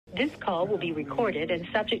This call will be recorded and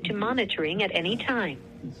subject to monitoring at any time.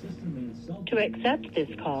 To accept this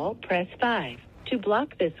call, press 5. To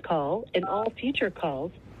block this call and all future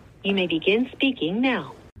calls, you may begin speaking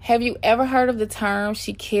now. Have you ever heard of the term,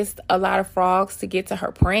 she kissed a lot of frogs to get to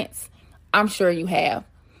her prince? I'm sure you have.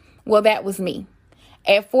 Well, that was me.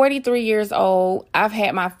 At 43 years old, I've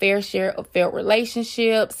had my fair share of failed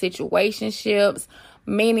relationships, situationships,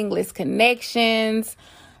 meaningless connections.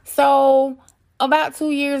 So about 2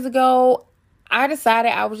 years ago, I decided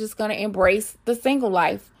I was just going to embrace the single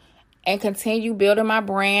life and continue building my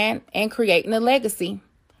brand and creating a legacy.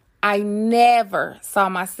 I never saw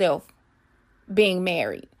myself being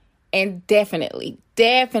married, and definitely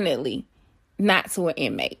not to an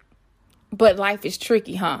inmate. But life is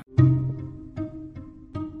tricky, huh?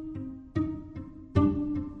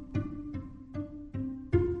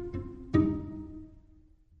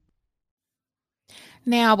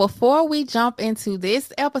 Now, before we jump into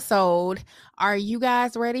this episode, are you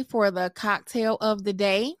guys ready for the cocktail of the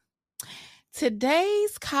day?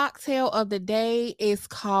 Today's cocktail of the day is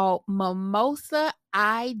called Mimosa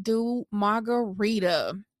I Do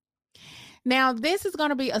Margarita. Now, this is going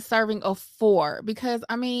to be a serving of 4 because,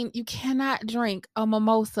 you cannot drink a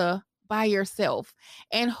mimosa by yourself.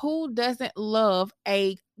 And who doesn't love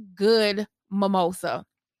a good mimosa?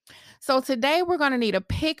 So today we're going to need a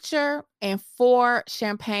pitcher and 4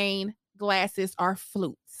 champagne glasses or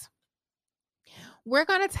flutes. We're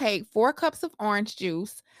going to take 4 cups of orange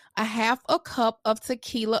juice, a half a cup of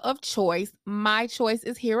tequila of choice. My choice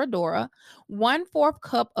is Herradura, 1/4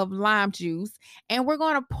 cup of lime juice, and we're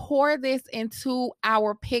going to pour this into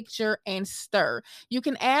our pitcher and stir. You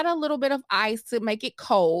can add a little bit of ice to make it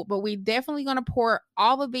cold, but we're definitely going to pour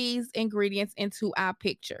all of these ingredients into our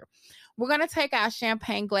pitcher. We're going to take our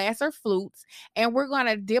champagne glass or flutes, and we're going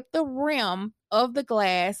to dip the rim of the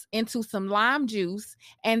glass into some lime juice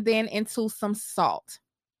and then into some salt.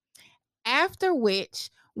 After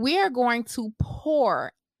which, we are going to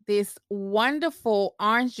pour this wonderful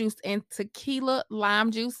orange juice and tequila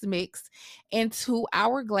lime juice mix into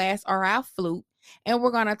our glass or our flute. And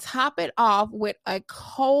we're going to top it off with a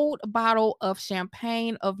cold bottle of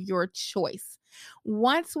champagne of your choice.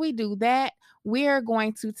 Once we do that, we are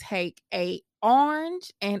going to take an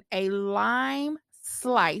orange and a lime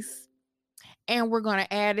slice, and we're going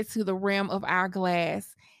to add it to the rim of our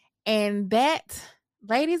glass. And that,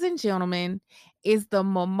 ladies and gentlemen, is the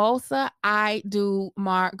Mimosa I Do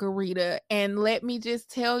Margarita. And let me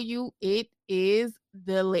just tell you, it is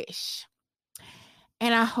delish.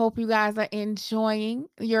 And I hope you guys are enjoying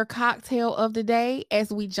your cocktail of the day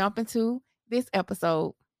as we jump into this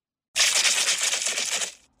episode.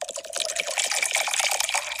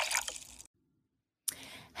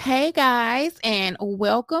 Hey guys, and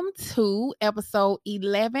welcome to episode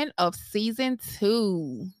 11 of season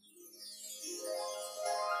 2.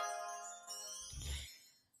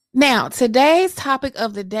 Now, today's topic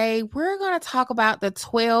of the day, we're going to talk about the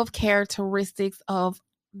 12 characteristics of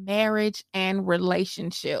marriage and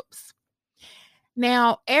relationships.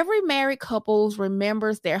 Now, every married couple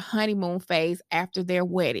remembers their honeymoon phase after their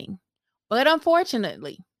wedding. But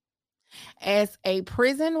unfortunately, as a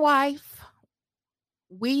prison wife,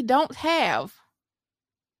 we don't have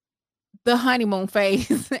the honeymoon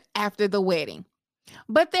phase after the wedding.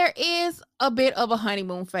 But there is a bit of a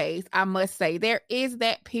honeymoon phase, I must say. There is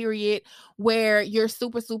that period where you're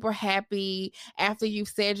super, super happy after you've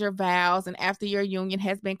said your vows and after your union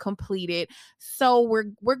has been completed. So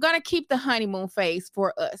we're going to keep the honeymoon phase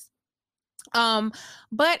for us.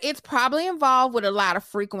 But it's probably involved with a lot of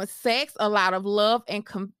frequent sex, a lot of love and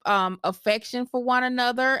affection for one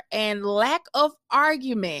another, and lack of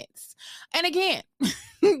arguments. And again,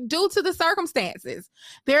 due to the circumstances,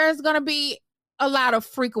 there's going to be a lot of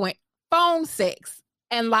frequent phone sex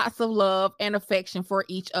and lots of love and affection for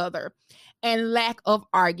each other and lack of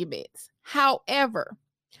arguments. However,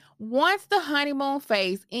 once the honeymoon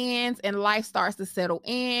phase ends and life starts to settle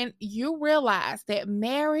in, you realize that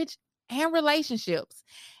marriage and relationships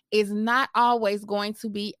is not always going to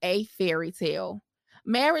be a fairy tale.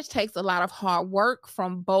 Marriage takes a lot of hard work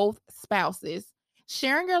from both spouses.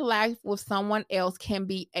 Sharing your life with someone else can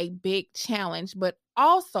be a big challenge, but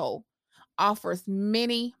also offers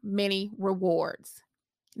many, many rewards.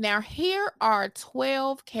 Now, here are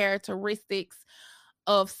 12 characteristics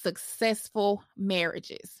of successful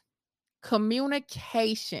marriages.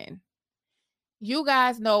 Communication. You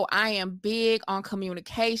guys know I am big on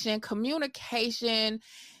communication. Communication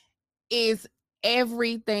is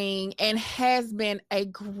everything and has been a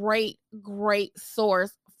great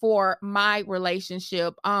source for my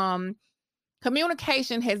relationship.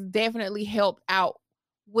 Communication has definitely helped out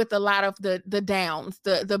with a lot of the downs,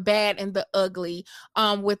 the bad and the ugly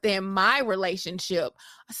within my relationship.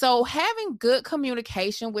 So having good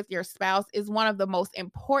communication with your spouse is one of the most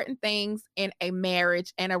important things in a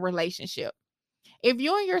marriage and a relationship. If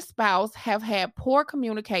you and your spouse have had poor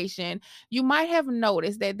communication, you might have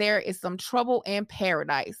noticed that there is some trouble in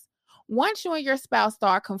paradise. Once you and your spouse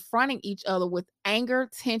start confronting each other with anger,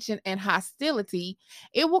 tension, and hostility,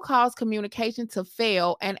 it will cause communication to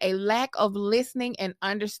fail and a lack of listening and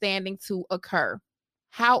understanding to occur.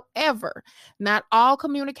 However, not all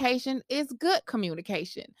communication is good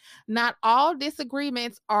communication. Not all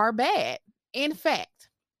disagreements are bad. In fact,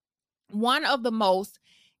 one of the most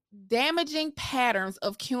damaging patterns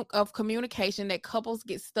of communication that couples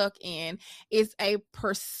get stuck in is a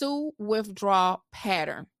pursue withdraw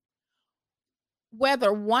pattern.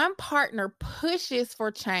 Whether one partner pushes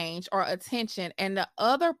for change or attention and the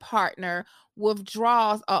other partner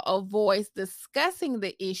withdraws or avoids discussing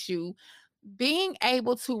the issue, being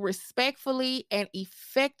able to respectfully and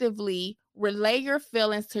effectively relay your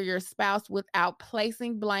feelings to your spouse without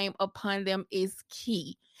placing blame upon them is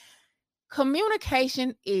key.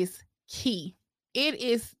 Communication is key. It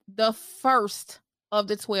is the first of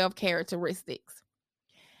the 12 characteristics.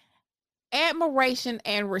 Admiration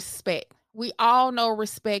and respect. We all know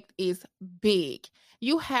respect is big.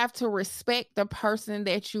 You have to respect the person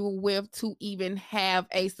that you're with to even have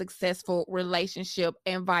a successful relationship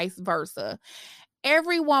and vice versa.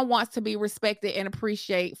 Everyone wants to be respected and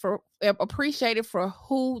appreciated for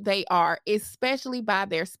who they are, especially by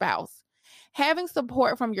their spouse. Having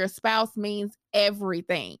support from your spouse means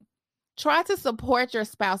everything. Try to support your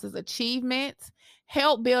spouse's achievements,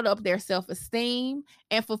 help build up their self-esteem,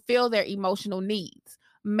 and fulfill their emotional needs.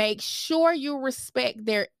 Make sure you respect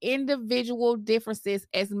their individual differences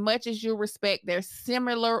as much as you respect their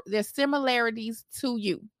similarities to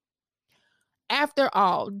you. After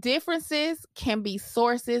all, differences can be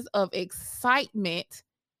sources of excitement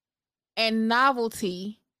and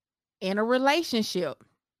novelty in a relationship.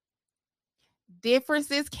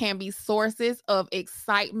 Differences can be sources of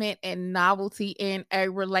excitement and novelty in a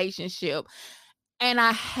relationship. And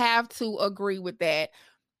I have to agree with that.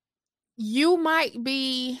 You might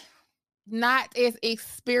be not as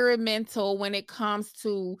experimental when it comes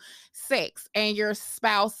to sex, and your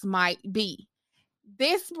spouse might be.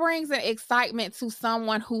 This brings an excitement to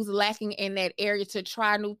someone who's lacking in that area to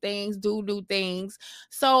try new things, do new things.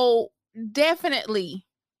 So definitely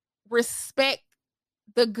respect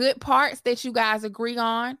the good parts that you guys agree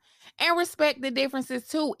on and respect the differences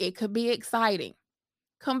too. It could be exciting.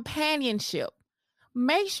 Companionship.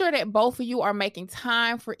 Make sure that both of you are making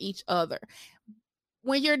time for each other.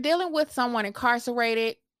 When you're dealing with someone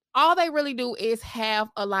incarcerated, all they really do is have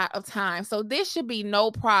a lot of time. So this should be no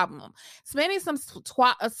problem. Spending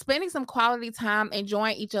some quality time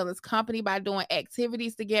enjoying each other's company by doing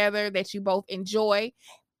activities together that you both enjoy.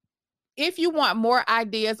 If you want more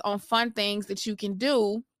ideas on fun things that you can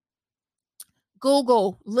do,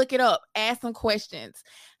 Google, look it up, ask some questions.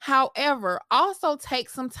 However, also take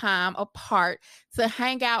some time apart to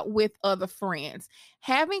hang out with other friends.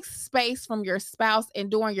 Having space from your spouse and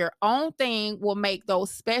doing your own thing will make those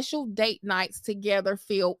special date nights together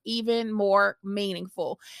feel even more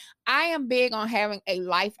meaningful. I am big on having a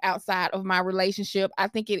life outside of my relationship. I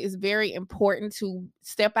think it is very important to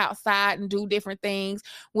step outside and do different things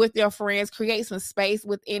with your friends, create some space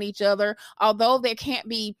within each other. Although there can't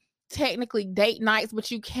be technically date nights, but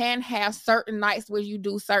you can have certain nights where you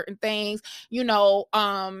do certain things.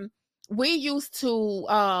 We used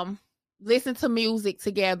to listen to music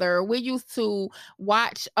together. We used to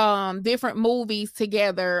watch different movies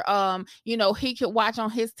together. He could watch on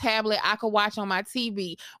his tablet, I could watch on my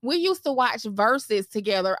TV. We used to watch verses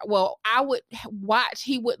together. Well, I would watch,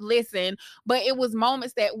 he would listen, but it was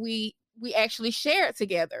moments that we actually shared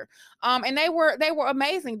together. And they were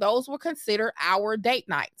amazing. Those were considered our date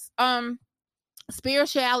nights.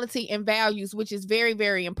 Spirituality and values, which is very,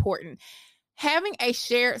 very important. Having a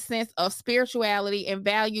shared sense of spirituality and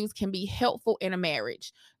values can be helpful in a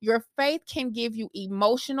marriage. Your faith can give you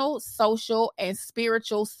emotional, social, and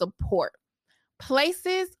spiritual support.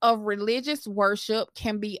 Places of religious worship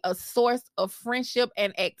can be a source of friendship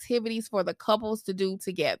and activities for the couples to do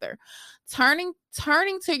together. Turning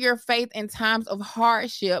to your faith in times of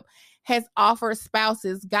hardship has offered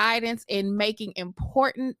spouses guidance in making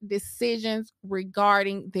important decisions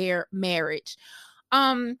regarding their marriage.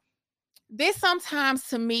 This sometimes,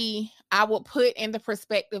 to me, I would put in the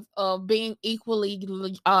perspective of being equally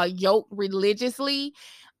yoked religiously.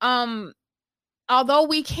 although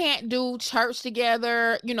we can't do church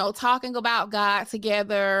together, talking about God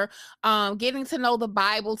together, getting to know the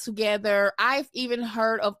Bible together, I've even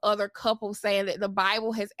heard of other couples saying that the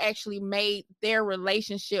Bible has actually made their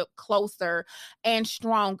relationship closer and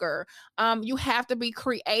stronger. You have to be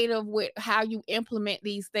creative with how you implement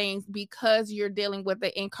these things because you're dealing with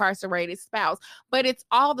an incarcerated spouse, but it's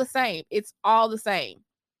all the same. It's all the same.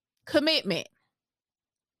 Commitment.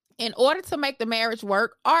 In order to make the marriage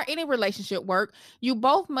work or any relationship work, you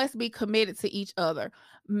both must be committed to each other.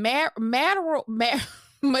 I'm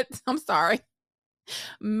sorry.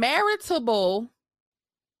 Maritable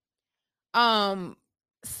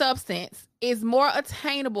substance is more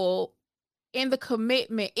attainable in the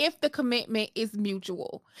commitment if the commitment is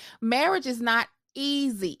mutual. Marriage is not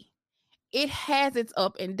easy. It has its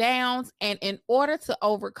up and downs, and in order to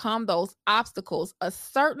overcome those obstacles, a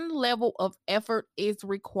certain level of effort is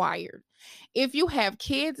required. If you have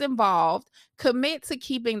kids involved, commit to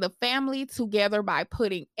keeping the family together by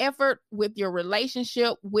putting effort with your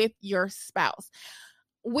relationship with your spouse.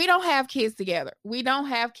 We don't have kids together.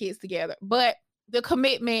 But the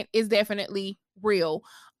commitment is definitely real.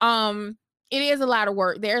 It is a lot of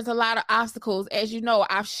work. There's a lot of obstacles. As you know,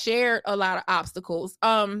 I've shared a lot of obstacles.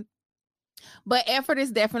 But effort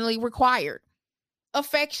is definitely required.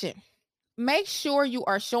 Affection. Make sure you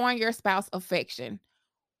are showing your spouse affection,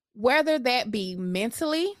 whether that be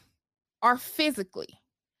mentally or physically.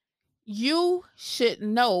 You should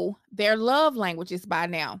know their love languages by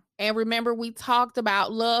now. And remember, we talked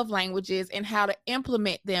about love languages and how to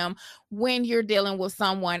implement them when you're dealing with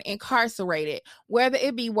someone incarcerated. Whether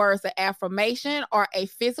it be words of affirmation or a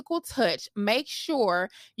physical touch, make sure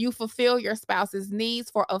you fulfill your spouse's needs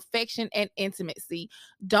for affection and intimacy.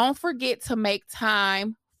 Don't forget to make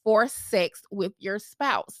time for sex with your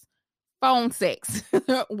spouse. Phone sex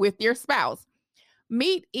with your spouse.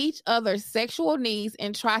 Meet each other's sexual needs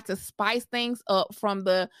and try to spice things up from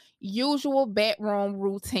the usual bedroom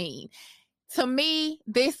routine. To me,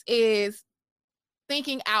 this is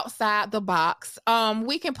thinking outside the box.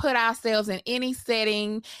 We can put ourselves in any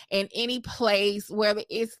setting, in any place, whether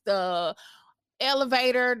it's the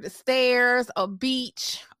elevator, the stairs, a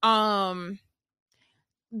beach, your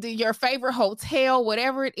favorite hotel,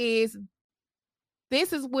 whatever it is.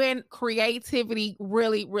 This is when creativity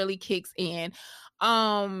really, really kicks in. We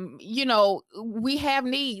have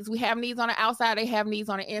needs. We have needs on the outside, they have needs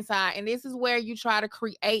on the inside. And this is where you try to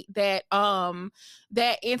create that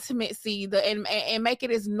intimacy, and make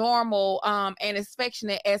it as normal and as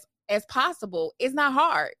affectionate as possible. It's not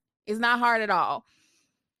hard. It's not hard at all.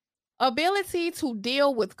 Ability to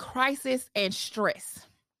deal with crisis and stress.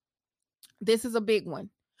 This is a big one.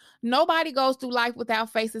 Nobody goes through life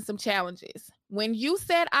without facing some challenges. When you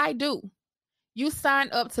said I do, you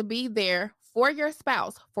signed up to be there for your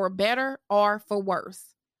spouse, for better or for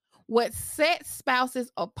worse. What sets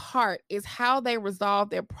spouses apart is how they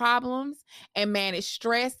resolve their problems and manage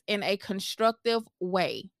stress in a constructive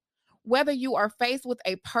way. Whether you are faced with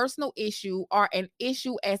a personal issue or an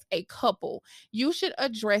issue as a couple, you should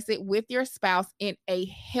address it with your spouse in a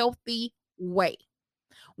healthy way.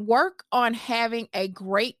 Work on having a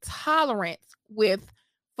great tolerance with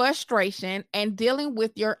frustration and dealing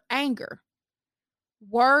with your anger.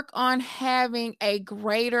 Work on having a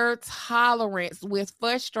greater tolerance with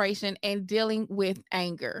frustration and dealing with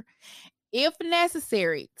anger. If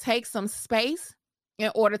necessary, take some space in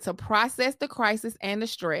order to process the crisis and the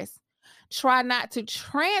stress. Try not to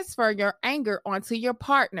transfer your anger onto your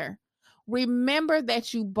partner. Remember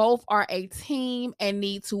that you both are a team and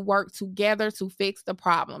need to work together to fix the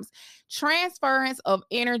problems. Transference of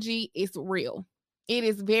energy is real. It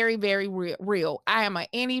is very, very real. I am an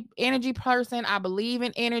energy person. I believe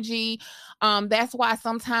in energy. That's why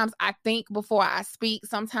sometimes I think before I speak.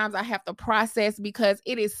 Sometimes I have to process, because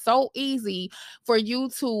it is so easy for you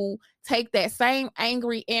to take that same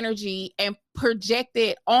angry energy and project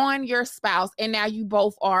it on your spouse. And now you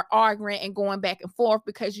both are arguing and going back and forth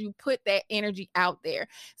because you put that energy out there.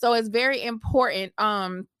 So it's very important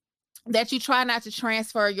that you try not to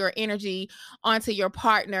transfer your energy onto your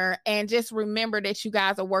partner, and just remember that you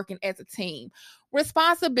guys are working as a team.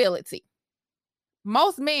 Responsibility.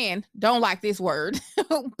 Most men don't like this word,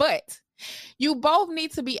 but you both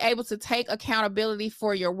need to be able to take accountability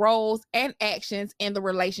for your roles and actions in the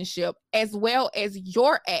relationship, as well as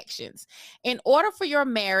your actions. In order for your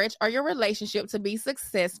marriage or your relationship to be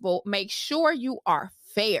successful, make sure you are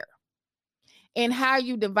fair in how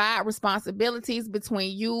you divide responsibilities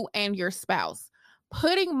between you and your spouse.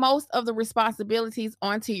 Putting most of the responsibilities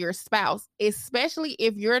onto your spouse, especially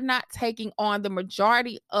if you're not taking on the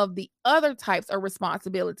majority of the other types of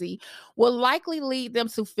responsibility, will likely lead them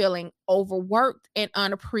to feeling overworked and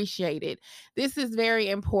unappreciated. This is very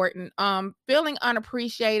important. Feeling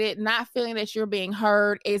unappreciated, not feeling that you're being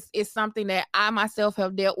heard is something that I myself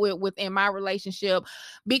have dealt with within my relationship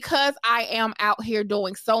because I am out here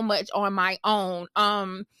doing so much on my own.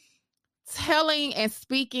 Telling and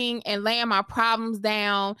speaking and laying my problems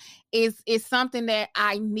down is something that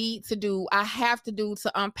I need to do. I have to do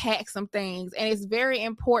to unpack some things, and it's very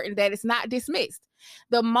important that it's not dismissed.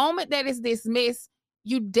 The moment that it's dismissed,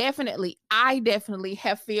 I definitely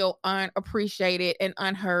have feel unappreciated and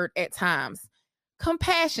unheard at times.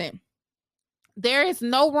 Compassion. There is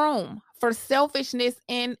no room for selfishness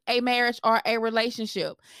in a marriage or a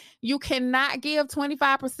relationship. You cannot give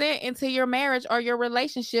 25% into your marriage or your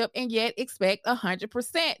relationship and yet expect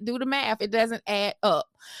 100%. Do the math. It doesn't add up.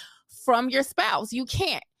 From your spouse, you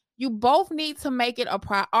can't. You both need to make it a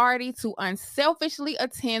priority to unselfishly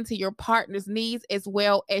attend to your partner's needs as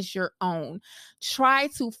well as your own. Try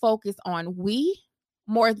to focus on we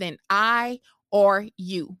more than I or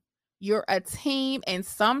you. You're a team, and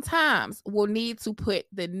sometimes we'll need to put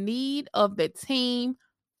the need of the team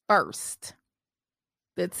first.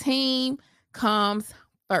 The team comes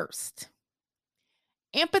first.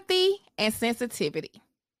 Empathy and sensitivity.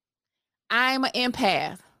 I'm an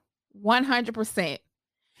empath, 100%.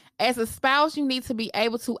 As a spouse, you need to be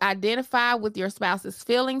able to identify with your spouse's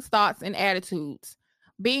feelings, thoughts, and attitudes.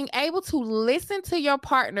 Being able to listen to your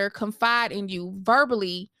partner confide in you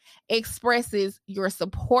verbally expresses your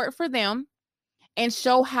support for them and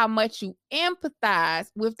show how much you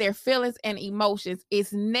empathize with their feelings and emotions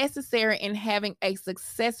is necessary in having a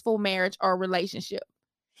successful marriage or relationship.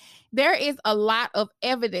 There is a lot of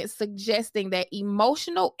evidence suggesting that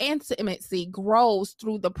emotional intimacy grows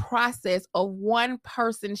through the process of one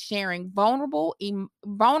person sharing vulnerable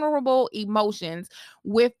emotions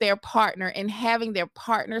with their partner and having their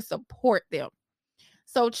partner support them.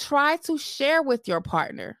 So try to share with your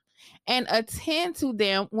partner and attend to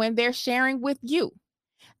them when they're sharing with you.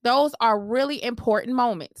 Those are really important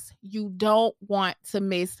moments. You don't want to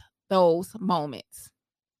miss those moments.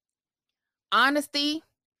 Honesty,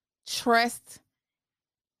 trust,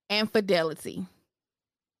 and fidelity.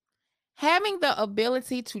 Having the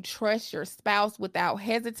ability to trust your spouse without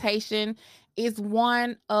hesitation is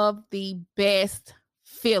one of the best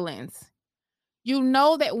feelings. You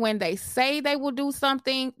know that when they say they will do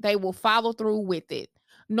something, they will follow through with it.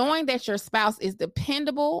 Knowing that your spouse is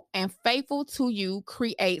dependable and faithful to you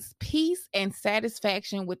creates peace and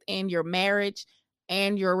satisfaction within your marriage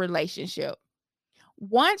and your relationship.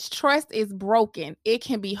 Once trust is broken, it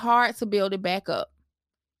can be hard to build it back up.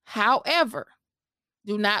 However,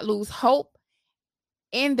 do not lose hope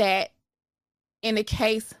in the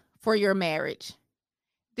case for your marriage.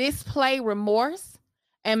 Display remorse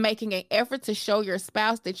and making an effort to show your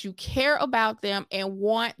spouse that you care about them and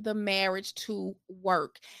want the marriage to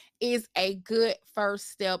work is a good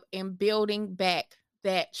first step in building back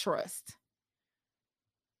that trust.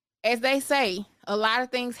 As they say, a lot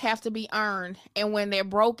of things have to be earned, and when they're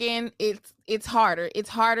broken, it's harder. It's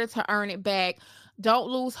harder to earn it back.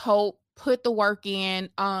 Don't lose hope. Put the work in,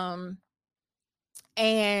 and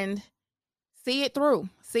see it through.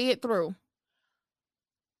 See it through.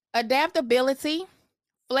 Adaptability,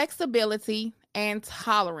 flexibility, and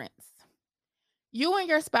tolerance. You and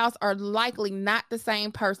your spouse are likely not the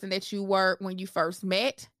same person that you were when you first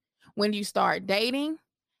met, when you start dating,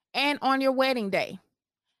 and on your wedding day.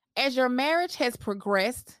 As your marriage has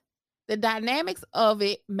progressed, the dynamics of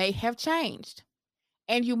it may have changed,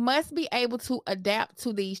 and you must be able to adapt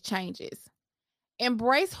to these changes.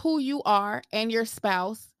 Embrace who you are and your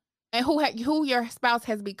spouse, and who your spouse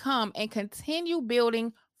has become, and continue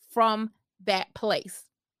building from that place.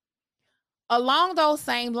 Along those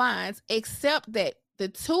same lines, accept that the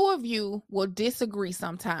two of you will disagree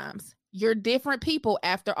sometimes. You're different people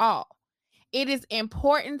after all. It is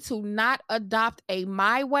important to not adopt a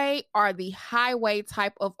my way or the highway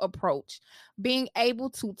type of approach. Being able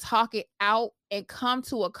to talk it out and come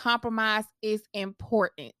to a compromise is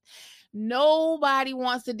important. Nobody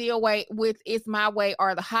wants to deal with it's my way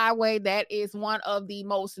or the highway. That is one of the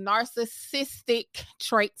most narcissistic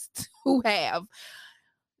traits to have.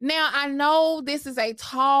 Now, I know this is a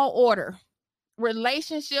tall order.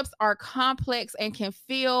 Relationships are complex and can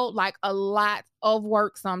feel like a lot of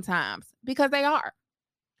work sometimes because they are.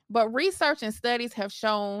 But research and studies have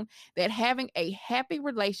shown that having a happy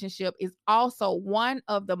relationship is also one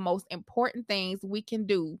of the most important things we can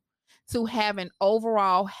do to have an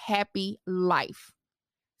overall happy life.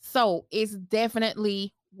 So it's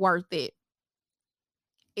definitely worth it.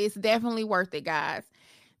 It's definitely worth it, guys.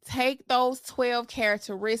 Take those 12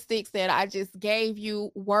 characteristics that I just gave you,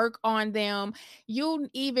 work on them. You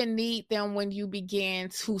even need them when you begin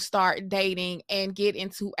to start dating and get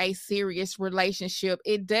into a serious relationship.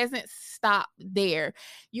 It doesn't stop there.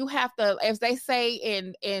 You have to, as they say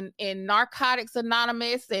in Narcotics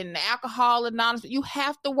Anonymous and Alcohol Anonymous, you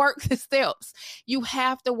have to work the steps. You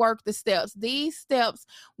have to work the steps. These steps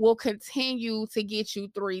will continue to get you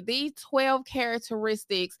through. These 12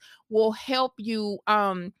 characteristics will help you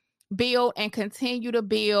build and continue to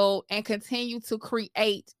build and continue to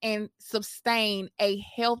create and sustain a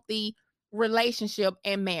healthy relationship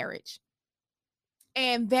and marriage.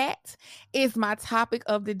 And that is my topic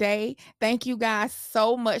of the day. Thank you guys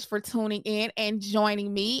so much for tuning in and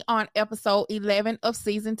joining me on episode 11 of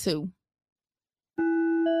season 2.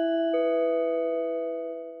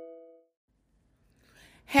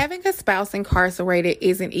 Having a spouse incarcerated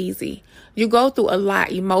isn't easy. You go through a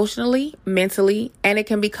lot emotionally, mentally, and it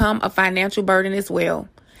can become a financial burden as well.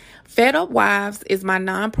 Fed Up Wives is my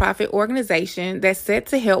nonprofit organization that's set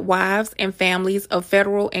to help wives and families of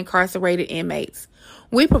federal incarcerated inmates.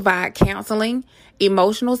 We provide counseling,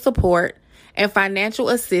 emotional support, and financial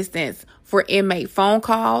assistance for inmate phone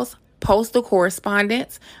calls, postal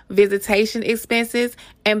correspondence, visitation expenses,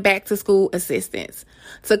 and back-to-school assistance.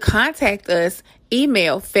 To contact us,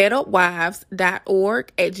 email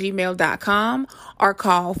fedupwives.org@gmail.com or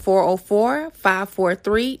call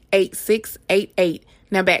 404-543-8688.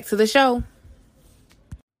 Now back to the show.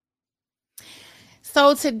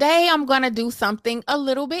 So today I'm going to do something a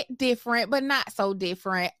little bit different, but not so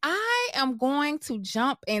different. I am going to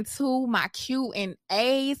jump into my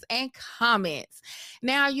Q&As and comments.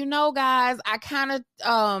 Now, you know, guys, I kind of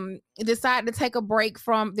decided to take a break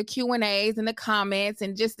from the Q&As and the comments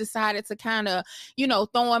and just decided to kind of,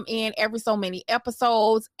 throw them in every so many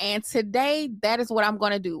episodes. And today, that is what I'm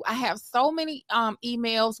going to do. I have so many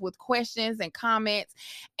emails with questions and comments,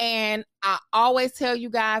 and I always tell you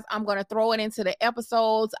guys, I'm going to throw it into the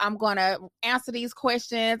episodes. I'm going to answer these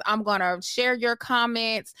questions. I'm going to share your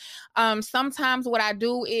comments. Sometimes what I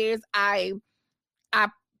do is I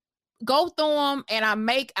go through them and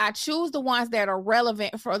I choose the ones that are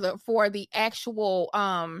relevant for the actual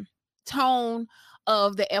tone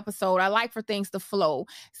of the episode. I like for things to flow.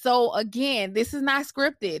 So again, this is not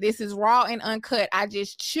scripted. This is raw and uncut. I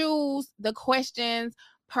just choose the questions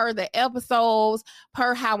per the episodes,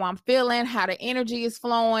 per how I'm feeling, how the energy is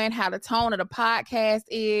flowing, how the tone of the podcast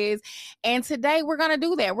is. And today we're going to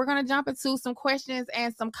do that. We're going to jump into some questions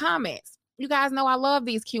and some comments. You guys know I love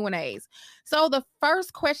these Q&As. So the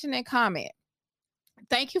first question and comment: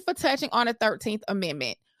 thank you for touching on the 13th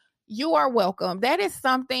Amendment. You are welcome. That is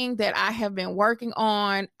something that I have been working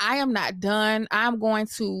on. I am not done. I'm going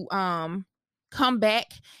to come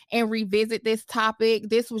back and revisit this topic.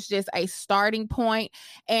 This was just a starting point,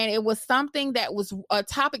 and it was something that was a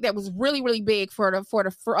topic that was really, really big for the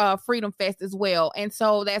Freedom Fest as well. And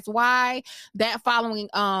so that's why that following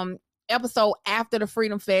episode after the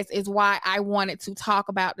Freedom Fest is why I wanted to talk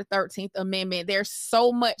about the 13th Amendment. There's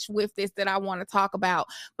so much with this that I want to talk about,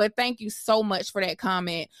 but thank you so much for that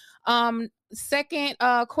comment. Second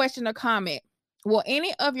question or comment: will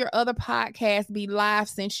any of your other podcasts be live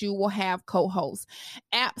since you will have co-hosts?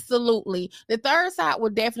 Absolutely. The Third Side will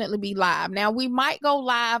definitely be live. Now, we might go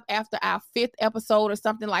live after our 5th episode or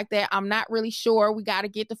something like that. I'm not really sure. We got to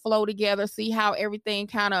get the flow together, see how everything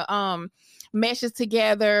kind of meshes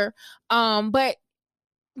together. But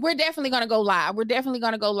we're definitely going to go live.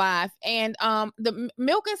 And the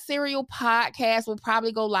Milk and Cereal podcast will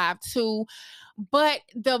probably go live too. But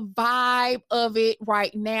the vibe of it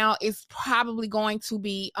right now is probably going to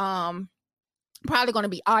be audio.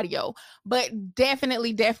 But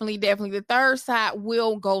definitely the Third Side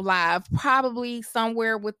will go live probably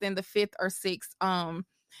somewhere within the 5th or 6th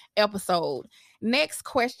episode. Next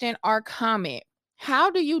question or comment: how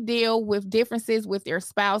do you deal with differences with your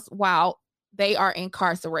spouse while they are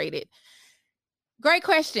incarcerated? Great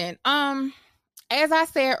question. As I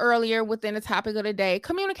said earlier within the topic of the day,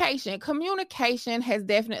 communication has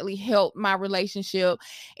definitely helped my relationship.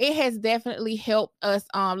 It has definitely helped us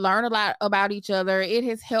learn a lot about each other. It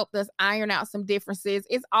has helped us iron out some differences.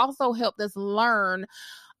 It's also helped us learn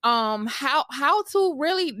how to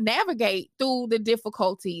really navigate through the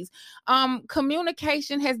difficulties.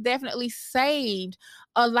 Communication has definitely saved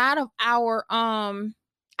a lot of our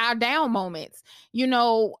down moments.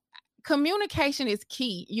 Communication is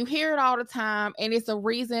key. You hear it all the time, and it's a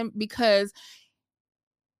reason, because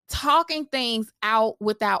talking things out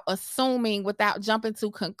without assuming, without jumping to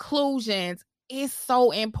conclusions, is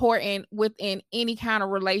so important within any kind of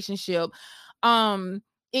relationship.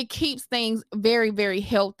 It keeps things very, very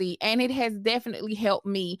healthy, and it has definitely helped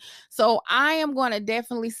me. So I am going to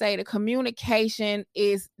definitely say the communication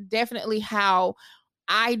is definitely how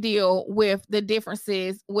I deal with the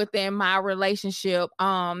differences within my relationship.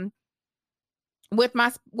 With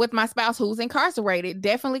my spouse who's incarcerated,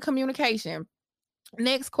 definitely communication.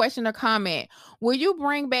 Next question or comment. Will you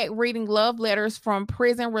bring back reading love letters from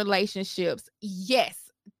prison relationships? Yes.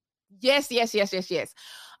 Yes, yes, yes, yes, yes.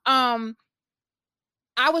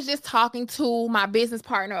 I was just talking to my business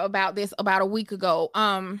partner about this about a week ago.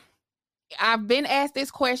 I've been asked this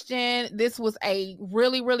question. This was a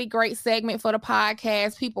really, really great segment for the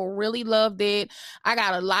podcast. People really loved it. I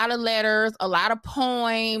got a lot of letters, a lot of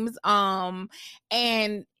poems,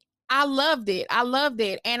 and I loved it. I loved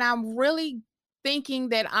it. And I'm really thinking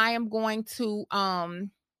that I am going to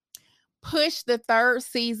push the third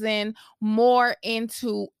season more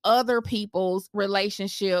into other people's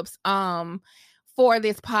relationships for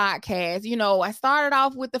this podcast. You know, I started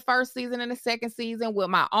off with the first season and the second season with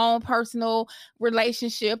my own personal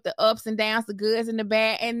relationship, the ups and downs, the goods and the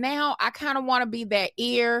bad. And now I kind of want to be that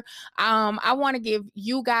ear. I want to give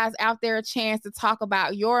you guys out there a chance to talk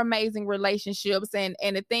about your amazing relationships and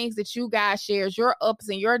the things that you guys share, your ups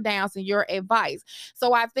and your downs and your advice.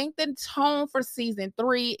 So I think the tone for season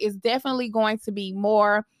 3 is definitely going to be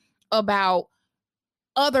more about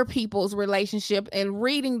other people's relationship and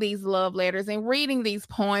reading these love letters and reading these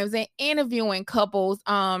poems and interviewing couples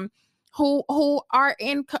who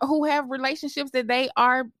have relationships that they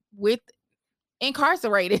are with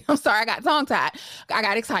incarcerated. I'm sorry, I got tongue tied. I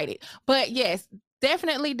got excited. But yes,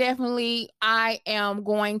 definitely I am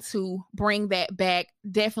going to bring that back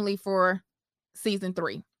definitely for season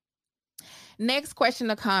 3. Next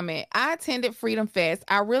question or comment. I attended Freedom Fest.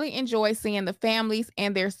 I really enjoy seeing the families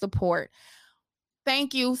and their support.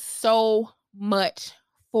 Thank you so much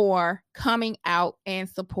for coming out and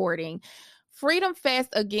supporting. Freedom Fest,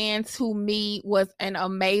 again, to me was an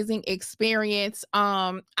amazing experience.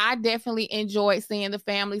 I definitely enjoyed seeing the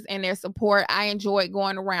families and their support. I enjoyed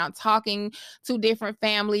going around talking to different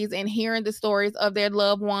families and hearing the stories of their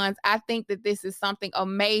loved ones. I think that this is something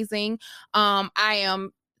amazing. I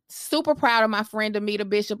am super proud of my friend Amita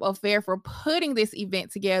Bishop Affair for putting this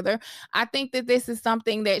event together. I think that this is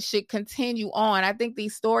something that should continue on. I think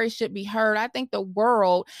these stories should be heard. I think the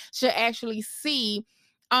world should actually see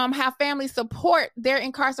how families support their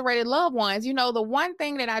incarcerated loved ones. You know, the one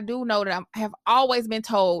thing that I do know that I have always been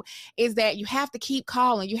told is that you have to keep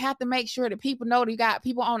calling. You have to make sure that people know that you got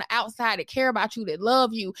people on the outside that care about you, that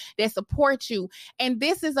love you, that support you. And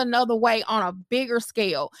this is another way on a bigger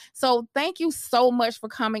scale. So thank you so much for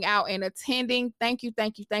coming out and attending. Thank you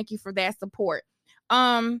for that support.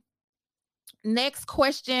 Next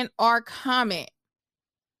question or comment.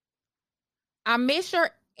 I miss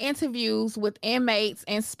your interviews with inmates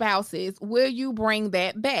and spouses. Will you bring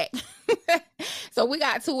that back? So we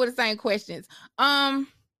got 2 of the same questions.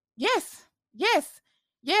 Yes,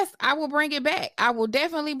 I will bring it back. I will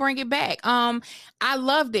definitely bring it back. I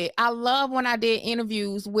loved it. I love when I did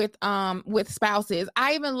interviews with spouses.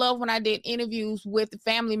 I even love when I did interviews with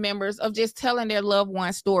family members of just telling their loved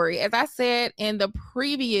one story. As I said in the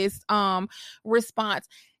previous response,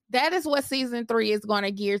 that is what season 3 is going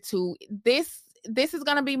to gear to. This is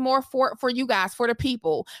going to be more for you guys, for the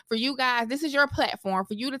people, for you guys. This is your platform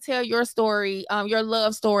for you to tell your story, your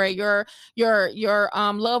love story, your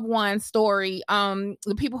loved one story,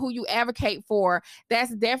 the people who you advocate for.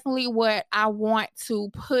 That's definitely what I want to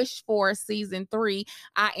push for season 3.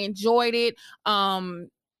 I enjoyed it.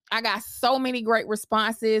 I got so many great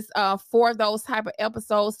responses for those type of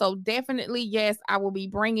episodes. So definitely, yes, I will be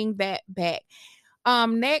bringing that back.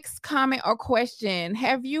 Next comment or question.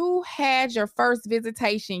 Have you had your first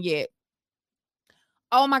visitation yet?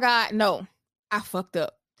 Oh my God, no. I fucked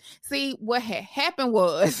up. See, what had happened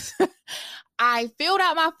was I filled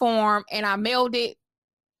out my form and I mailed it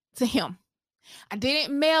to him. I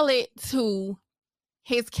didn't mail it to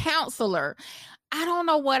his counselor. I don't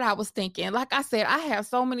know what I was thinking. Like I said, I have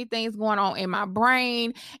so many things going on in my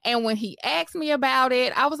brain. And when he asked me about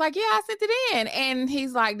it, I was like, yeah, I sent it in. And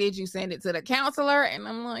he's like, did you send it to the counselor? And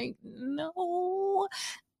I'm like, no,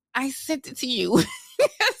 I sent it to you.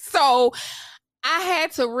 So I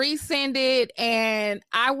had to resend it, and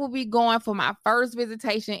I will be going for my first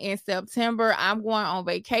visitation in September. I'm going on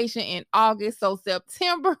vacation in August. So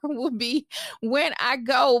September will be when I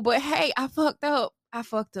go. But hey, I fucked up.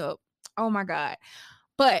 Oh my God.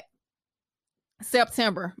 But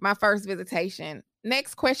September, my first visitation.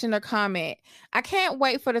 Next question or comment. I can't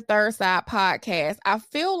wait for the Third Side podcast. I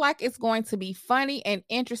feel like it's going to be funny and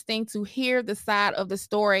interesting to hear the side of the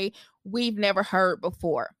story we've never heard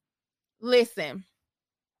before. Listen,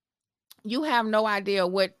 you have no idea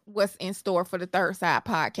what's in store for the Third Side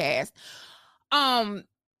podcast.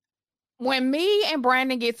 When me and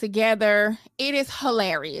Brandon get together, it is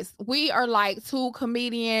hilarious. We are like two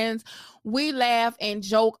comedians. We laugh and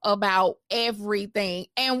joke about everything.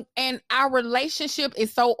 And our relationship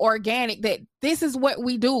is so organic that this is what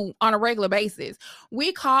we do on a regular basis.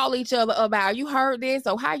 We call each other about, you heard this,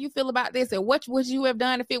 or how you feel about this, and what would you have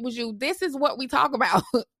done if it was you? This is what we talk about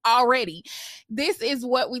already. This is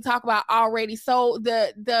what we talk about already. So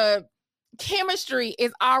the chemistry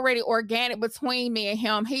is already organic between me and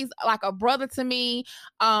him. He's like a brother to me.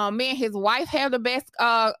 Me and his wife have the best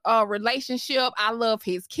relationship. I love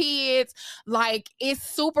his kids. Like, it's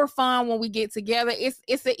super fun when we get together.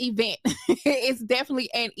 It's an event. It's definitely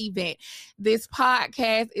an event. This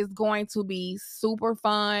podcast is going to be super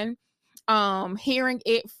fun. Hearing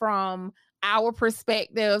it from our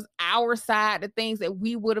perspectives, our side, the things that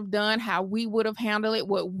we would have done, how we would have handled it,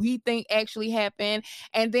 what we think actually happened.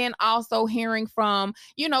 And then also hearing from,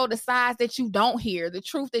 the sides that you don't hear, the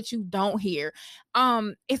truth that you don't hear.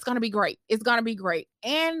 It's going to be great. It's going to be great.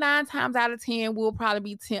 And 9 times out of 10, we'll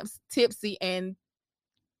probably be tipsy and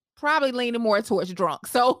probably leaning more towards drunk.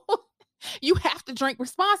 So you have to drink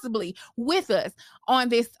responsibly with us on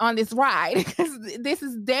this ride, because this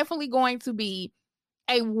is definitely going to be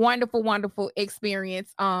a wonderful, wonderful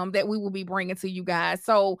experience that we will be bringing to you guys.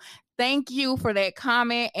 So thank you for that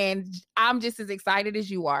comment, and I'm just as excited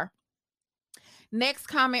as you are. Next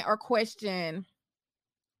comment or question.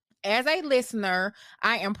 As a listener,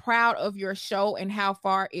 I am proud of your show and how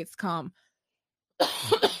far it's come.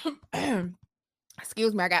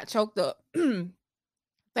 Excuse me, I got choked up.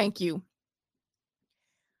 Thank you.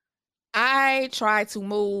 I try to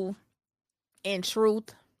move in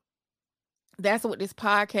truth. That's what this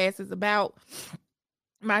podcast is about.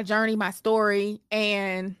 My journey, my story.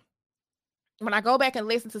 And when I go back and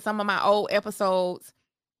listen to some of my old episodes,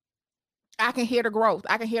 I can hear the growth.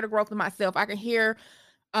 I can hear the growth in myself. I can hear,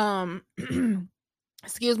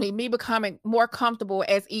 me becoming more comfortable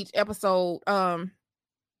as each episode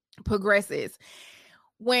progresses.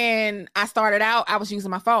 When I started out, I was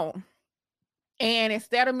using my phone. And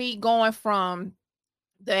instead of me going from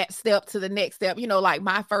that step to the next step, like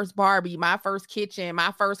my first Barbie, my first kitchen,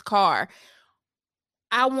 my first car,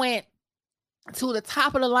 I went to the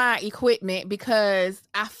top of the line equipment because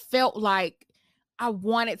I felt like I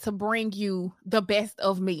wanted to bring you the best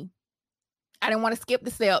of me. I didn't want to skip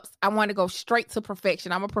the steps. I wanted to go straight to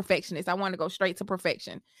perfection. I'm a perfectionist. I want to go straight to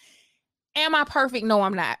perfection. Am I perfect? No,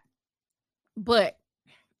 I'm not. But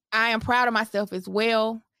I am proud of myself as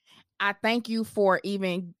well. I thank you for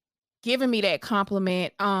even giving me that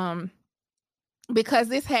compliment, because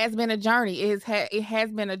this has been a journey. It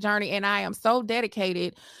has been a journey, and I am so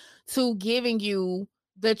dedicated to giving you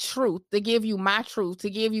the truth, to give you my truth, to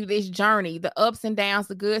give you this journey, the ups and downs,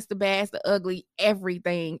 the goods, the bads, the ugly,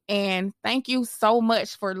 everything. And thank you so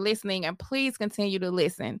much for listening, and please continue to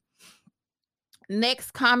listen. Next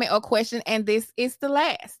comment or question, and this is the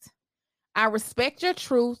last. I respect your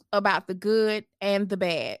truth about the good and the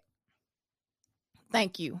bad.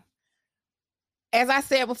 Thank you. As I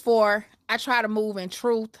said before, I try to move in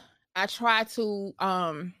truth. I try to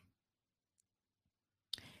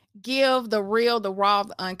give the real, the raw,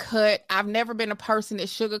 the uncut. I've never been a person that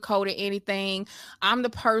sugarcoated anything. I'm the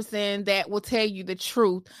person that will tell you the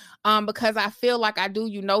truth, because I feel like I do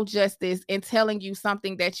you no justice in telling you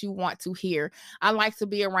something that you want to hear. I like to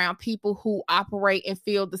be around people who operate and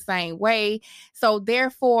feel the same way. So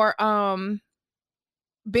therefore,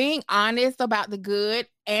 being honest about the good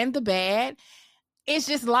and the bad, it's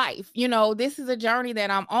just life. This is a journey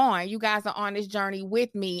that I'm on. You guys are on this journey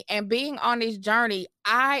with me, and being on this journey,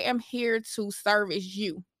 I am here to service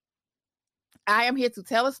you. I am here to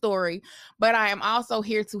tell a story, but I am also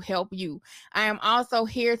here to help you. I am also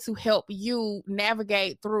here to help you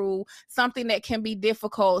navigate through something that can be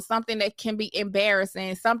difficult, something that can be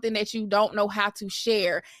embarrassing, something that you don't know how to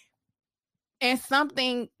share, and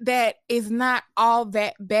something that is not all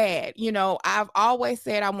that bad. I've always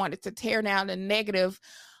said I wanted to tear down the negative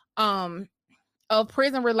of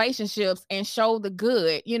prison relationships and show the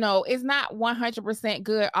good. It's not 100%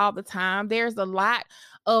 good all the time. There's a lot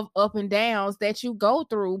of up and downs that you go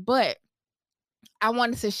through, but I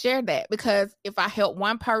wanted to share that because if I help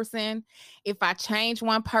one person, if I change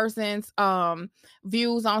one person's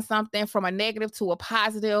views on something from a negative to a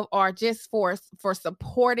positive, or just for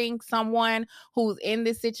supporting someone who's in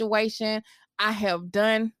this situation, I have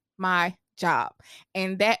done my job.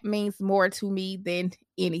 And that means more to me than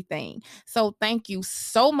anything. So thank you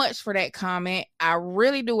so much for that comment. I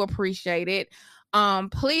really do appreciate it.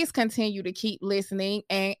 Please continue to keep listening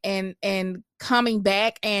and coming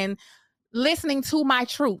back and listening to my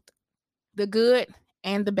truth, the good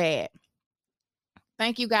and the bad.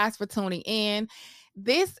 Thank you guys for tuning in.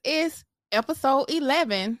 This is episode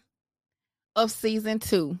 11 of season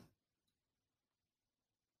 2.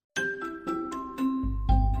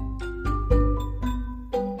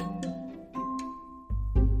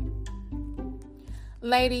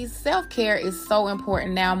 Ladies, self-care is so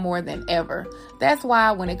important now more than ever. That's why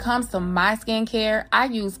when it comes to my skincare, I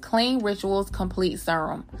use Clean Rituals Complete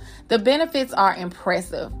Serum. The benefits are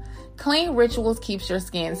impressive. Clean Rituals keeps your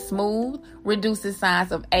skin smooth, reduces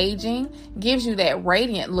signs of aging, gives you that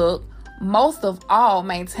radiant look, most of all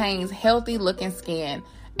maintains healthy looking skin.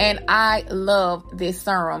 And I love this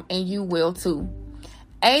serum, and you will too.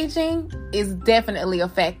 Aging is definitely a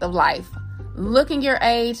fact of life. Looking your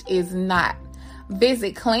age is not.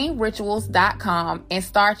 Visit cleanrituals.com and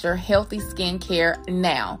start your healthy skincare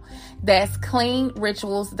now. That's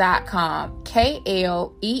cleanrituals.com.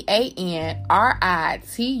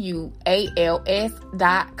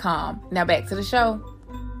 cleanrituals.com. Now back to the show.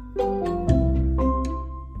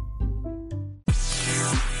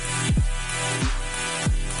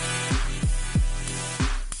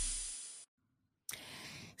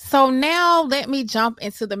 So now let me jump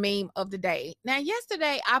into the meme of the day. Now,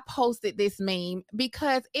 yesterday I posted this meme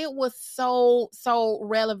because it was so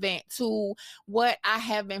relevant to what I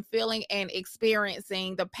have been feeling and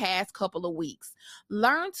experiencing the past couple of weeks.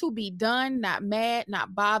 Learn to be done, not mad,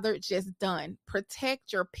 not bothered, just done.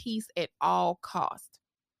 Protect your peace at all costs.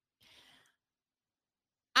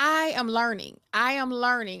 I am learning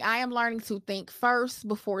to think first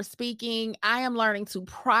before speaking. I am learning to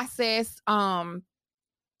process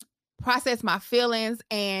my feelings,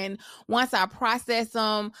 and once I process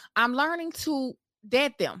them, I'm learning to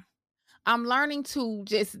dead them. I'm learning to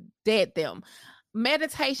just dead them.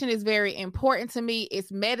 Meditation is very important to me.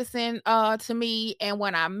 It's medicine to me. And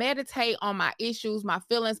when I meditate on my issues, my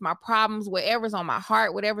feelings, my problems, whatever's on my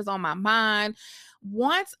heart, whatever's on my mind,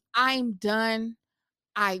 once I'm done,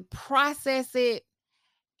 I process it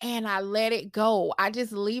and I let it go. I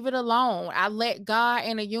just leave it alone. I let God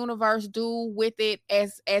and the universe do with it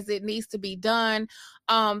as it needs to be done.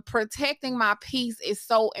 Protecting my peace is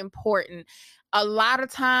so important. A lot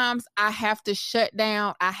of times I have to shut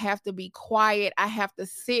down. I have to be quiet. I have to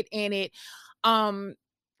sit in it.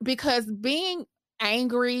 Because being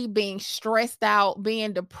angry, being stressed out,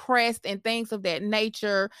 being depressed, and things of that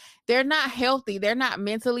nature, they're not healthy. They're not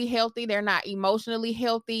mentally healthy. They're not emotionally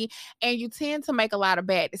healthy. And you tend to make a lot of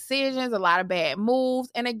bad decisions, a lot of bad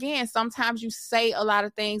moves. And again, sometimes you say a lot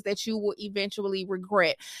of things that you will eventually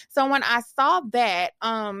regret. So when I saw that,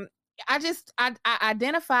 I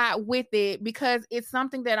identified with it because it's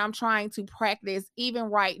something that I'm trying to practice even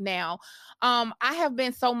right now. I have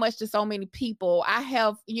been so much to so many people. I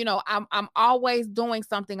have, I'm always doing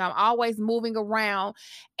something. I'm always moving around,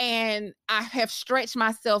 and I have stretched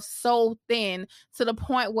myself so thin to the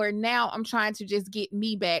point where now I'm trying to just get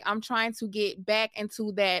me back. I'm trying to get back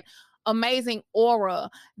into that amazing aura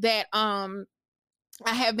that,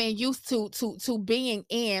 I have been used to being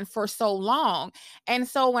in for so long. And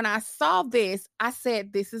so when I saw this, I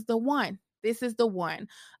said, this is the one. This is the one.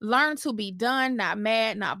 Learn to be done, not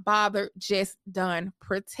mad, not bothered, just done.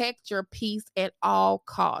 Protect your peace at all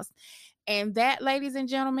costs. And that, ladies and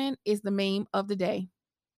gentlemen, is the meme of the day.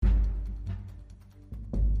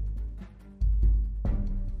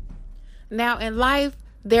 Now, in life,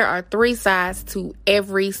 there are 3 sides to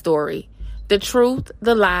every story: the truth,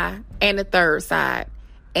 the lie, and the third side.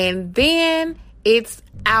 And then it's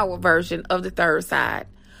our version of the third side.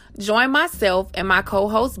 Join myself and my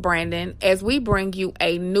co-host Brandon as we bring you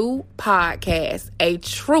a new podcast, a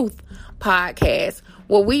truth podcast,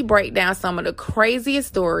 where we break down some of the craziest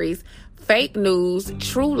stories, fake news,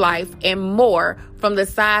 true life, and more from the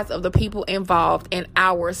sides of the people involved in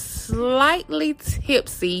our slightly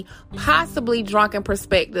tipsy, possibly drunken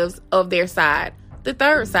perspectives of their side, the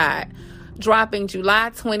third side. Dropping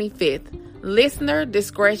July 25th. Listener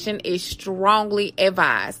discretion is strongly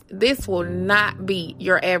advised. This will not be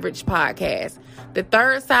your average podcast. The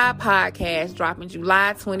Third Side Podcast dropping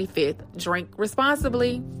July 25th. Drink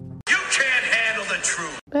responsibly. You can't handle the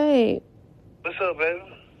truth. Babe. What's up, baby?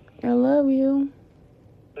 I love you.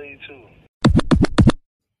 Love you too.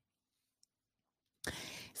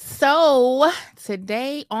 So,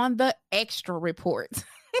 today on the Extra Report,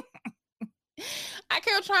 I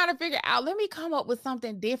kept trying to figure out, let me come up with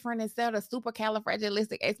something different instead of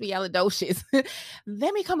supercalifragilisticexpialidocious.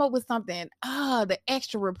 Let me come up with something. The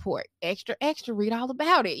extra report. Extra, read all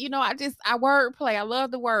about it. I wordplay. I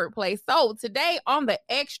love the wordplay. So today on the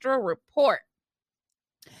extra report,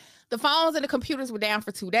 the phones and the computers were down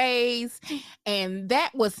for 2 days, and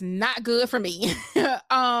that was not good for me.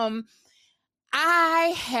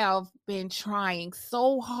 I have been trying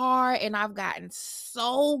so hard, and I've gotten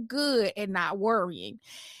so good at not worrying.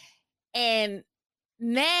 And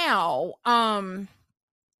now,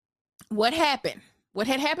 what happened? What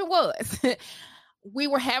had happened was we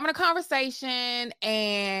were having a conversation,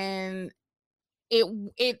 and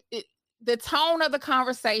the tone of the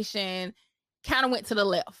conversation kind of went to the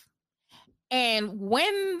left. And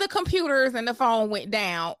when the computers and the phone went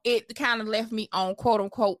down, it kind of left me on quote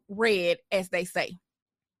unquote red, as they say.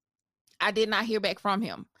 I did not hear back from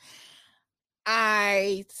him.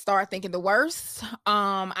 I start thinking the worst.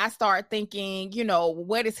 I start thinking,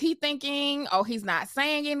 what is he thinking? Oh, he's not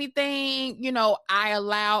saying anything. I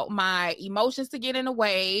allowed my emotions to get in the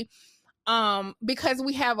way. Because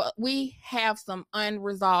we have some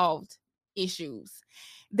unresolved issues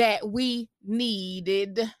that we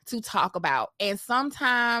needed to talk about. And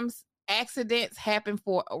sometimes accidents happen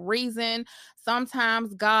for a reason.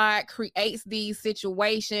 Sometimes God creates these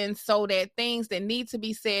situations so that things that need to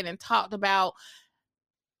be said and talked about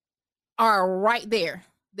are right there.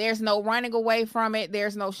 There's no running away from it.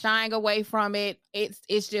 There's no shying away from it.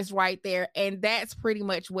 It's just right there. And that's pretty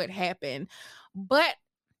much what happened. But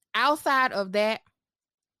outside of that,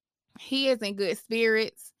 he is in good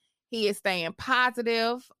spirits. He is staying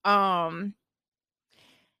positive.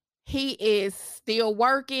 He is still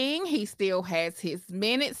working. He still has his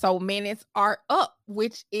minutes. So minutes are up,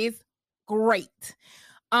 which is great.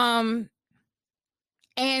 And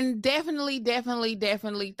definitely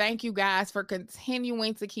thank you guys for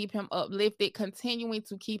continuing to keep him uplifted, continuing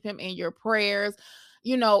to keep him in your prayers.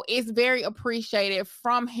 It's very appreciated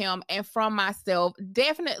from him and from myself.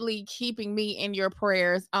 Definitely keeping me in your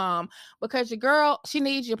prayers, because your girl, she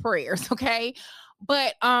needs your prayers, okay?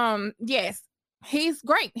 But yes, he's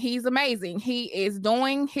great. He's amazing. He is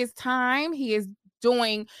doing his time. He's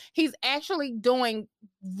actually doing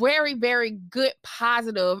very, very good,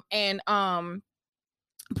 positive, and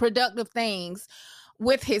productive things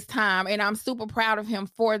with his time, and I'm super proud of him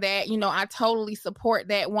for that. I totally support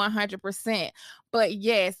that 100%. But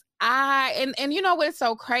yes, and what's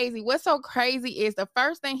so crazy? What's so crazy is the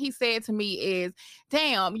first thing he said to me is,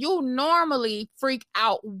 "Damn, you normally freak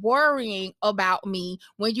out worrying about me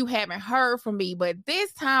when you haven't heard from me, but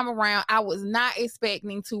this time around, I was not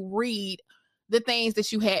expecting to read the things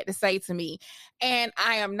that you had to say to me." And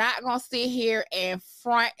I am not gonna sit here and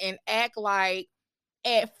front and act like.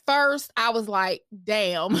 At first, I was like,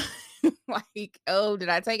 damn, like, oh, did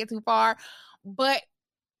I take it too far? But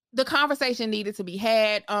the conversation needed to be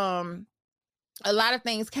had. A lot of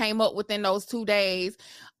things came up within those 2 days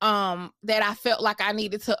that I felt like I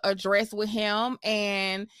needed to address with him.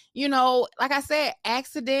 And, like I said,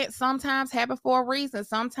 accidents sometimes happen for a reason.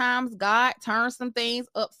 Sometimes God turns some things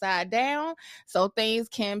upside down so things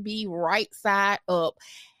can be right side up.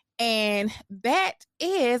 And that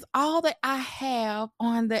is all that I have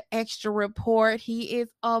on the extra report. He is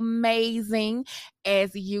amazing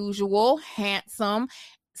as usual, handsome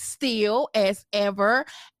still as ever,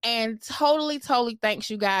 and totally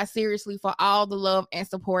thanks you guys seriously for all the love and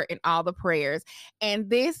support and all the prayers. And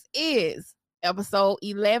this is episode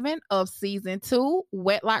 11 of season 2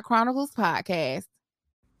 Wetlock Chronicles podcast.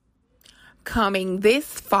 Coming this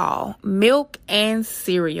fall, Milk and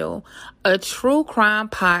Cereal, a true crime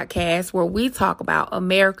podcast where we talk about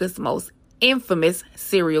America's most infamous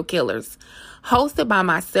serial killers. Hosted by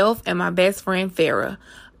myself and my best friend, Farrah.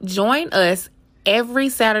 Join us every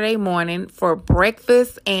Saturday morning for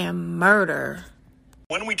breakfast and murder.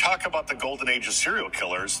 When we talk about the golden age of serial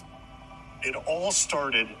killers, it all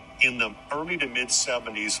started in the early to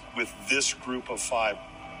mid-70s with this group of 5.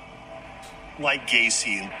 Like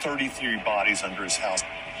Gacy and 33 bodies under his house.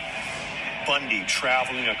 Bundy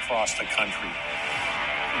traveling across the country.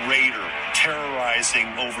 Rader terrorizing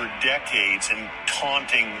over decades and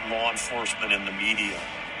taunting law enforcement and the media.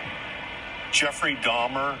 Jeffrey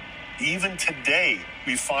Dahmer, even today,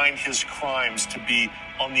 we find his crimes to be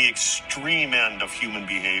on the extreme end of human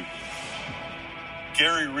behavior.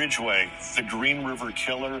 Gary Ridgway, the Green River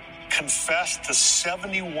Killer, confessed to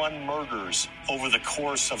 71 murders over the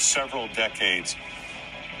course of several decades.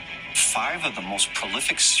 5 of the most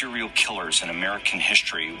prolific serial killers in American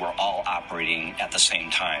history were all operating at the same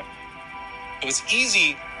time. It was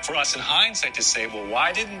easy for us in hindsight to say, well,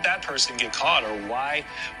 why didn't that person get caught, or why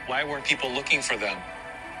weren't people looking for them?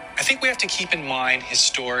 I think we have to keep in mind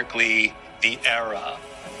historically the era.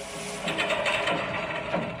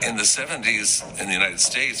 In the 70s in the United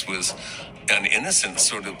States was an innocent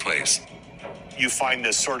sort of place. You find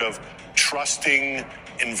this sort of trusting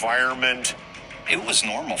environment. It was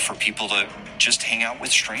normal for people to just hang out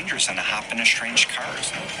with strangers and hop into strange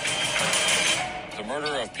cars. The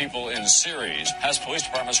murder of people in series has police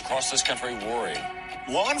departments across this country worried.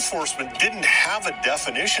 Law enforcement didn't have a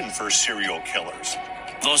definition for serial killers.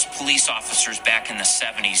 Those police officers back in the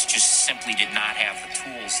 70s just simply did not have the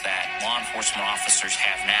tools that law enforcement officers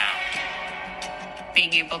have now.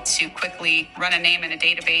 Being able to quickly run a name in a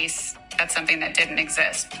database, that's something that didn't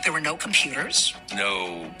exist. There were no computers.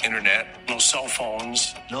 No internet. No cell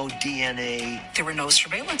phones. No DNA. There were no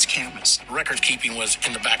surveillance cameras. Record keeping was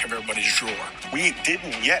in the back of everybody's drawer. We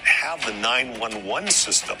didn't yet have the 911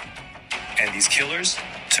 system. And these killers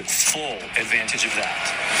took full advantage of that.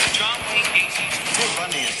 John Wayne Gacy. Ted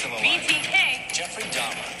Bundy is still alive. BTK. Jeffrey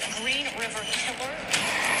Dahmer. Green River Killer.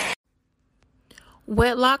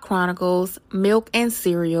 Wedlock Chronicles, Milk and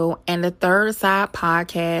Cereal, and the Third Side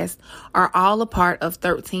Podcast are all a part of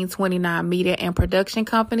 1329 Media and Production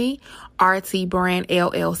Company, RT Brand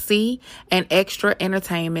LLC, and Extra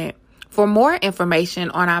Entertainment. For more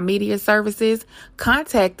information on our media services,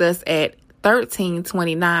 contact us at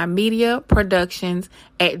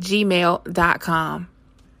 1329mediaproductions@gmail.com.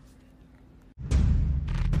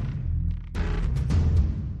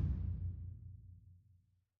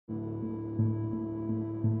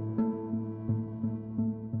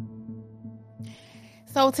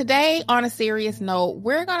 So today, on a serious note,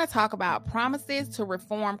 we're going to talk about promises to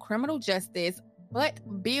reform criminal justice, but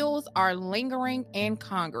bills are lingering in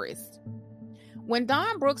Congress. When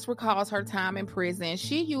Dawn Brooks recalls her time in prison,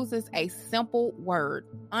 she uses a simple word: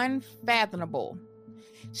 unfathomable.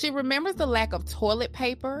 She remembers the lack of toilet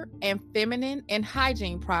paper and feminine and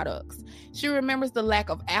hygiene products. She remembers the lack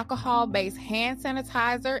of alcohol-based hand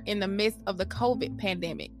sanitizer in the midst of the COVID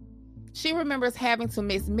pandemic. She remembers having to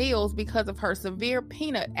miss meals because of her severe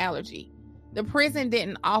peanut allergy. The prison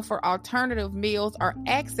didn't offer alternative meals or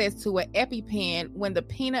access to an EpiPen when the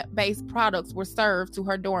peanut-based products were served to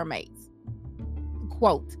her dorm mates.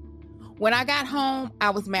 Quote, "When I got home, I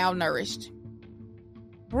was malnourished."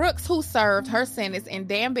 Brooks, who served her sentence in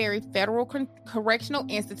Danbury Federal Correctional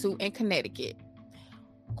Institute in Connecticut.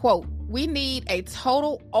 Quote, "We need a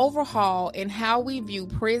total overhaul in how we view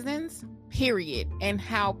prisons, period, and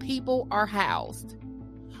how people are housed."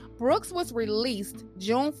 Brooks was released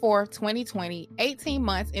June 4, 2020, 18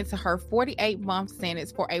 months into her 48-month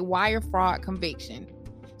sentence for a wire fraud conviction.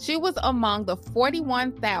 She was among the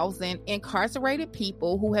 41,000 incarcerated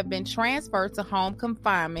people who have been transferred to home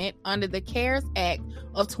confinement under the CARES Act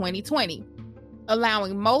of 2020,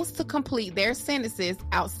 allowing most to complete their sentences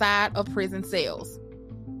outside of prison cells.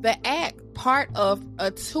 The act, part of a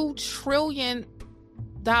 $2 trillion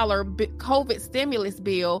COVID stimulus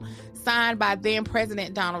bill signed by then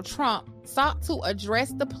President Donald Trump, sought to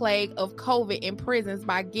address the plague of COVID in prisons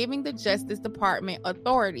by giving the Justice Department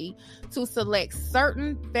authority to select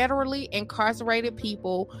certain federally incarcerated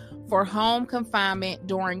people for home confinement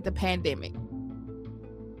during the pandemic.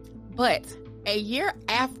 But a year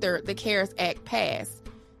after the CARES Act passed,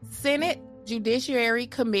 Senate Judiciary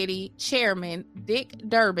Committee Chairman Dick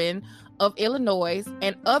Durbin of Illinois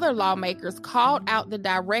and other lawmakers called out the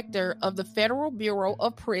director of the Federal Bureau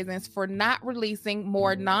of Prisons for not releasing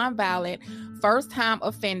more nonviolent first-time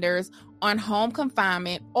offenders on home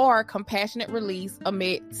confinement or compassionate release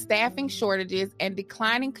amid staffing shortages and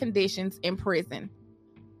declining conditions in prison.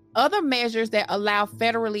 Other measures that allow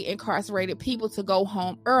federally incarcerated people to go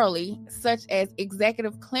home early, such as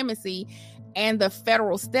executive clemency and the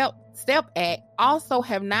Federal Step Act, also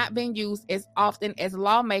have not been used as often as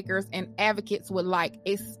lawmakers and advocates would like,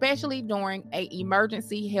 especially during an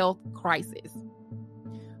emergency health crisis.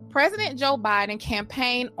 President Joe Biden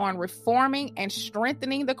campaigned on reforming and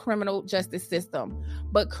strengthening the criminal justice system,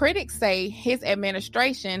 but critics say his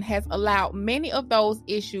administration has allowed many of those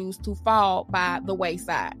issues to fall by the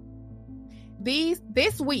wayside.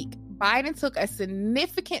 This week, Biden took a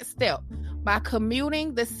significant step by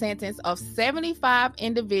commuting the sentence of 75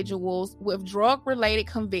 individuals with drug-related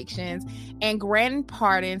convictions and granting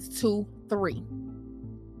pardons to 3.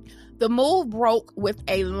 The move broke with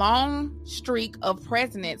a long streak of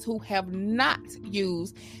presidents who have not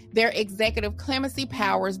used their executive clemency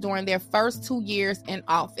powers during their first 2 years in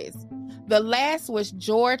office. The last was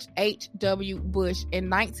George H.W. Bush in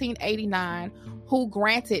 1989, who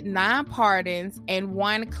granted 9 pardons and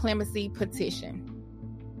 1 clemency petition.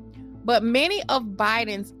 But many of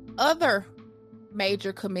Biden's other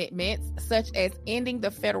major commitments, such as ending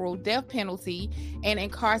the federal death penalty and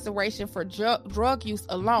incarceration for drug use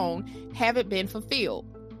alone, haven't been fulfilled.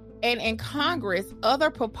 And in Congress,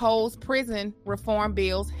 other proposed prison reform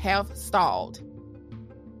bills have stalled.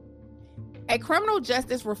 A Criminal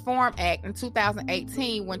Justice Reform Act in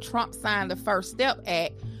 2018, when Trump signed the First Step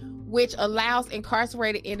Act, which allows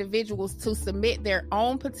incarcerated individuals to submit their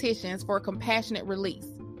own petitions for compassionate release.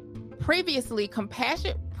 Previously,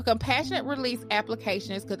 compassionate release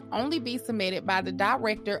applications could only be submitted by the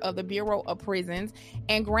director of the Bureau of Prisons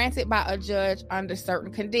and granted by a judge under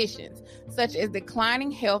certain conditions, such as declining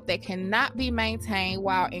health that cannot be maintained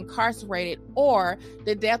while incarcerated or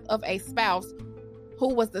the death of a spouse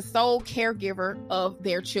who was the sole caregiver of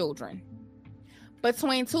their children.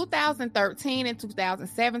 Between 2013 and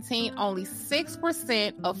 2017, only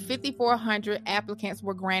 6% of 5,400 applicants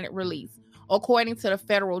were granted release, according to the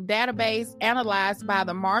federal database analyzed by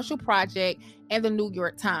the Marshall Project and the New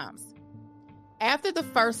York Times. After the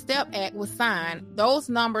First Step Act was signed, those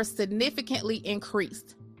numbers significantly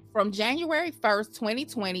increased. From January 1st,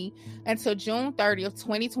 2020 until June 30th,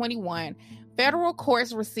 2021, federal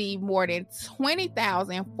courts received more than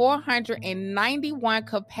 20,491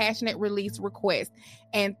 compassionate release requests,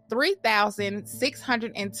 and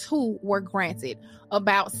 3,602 were granted,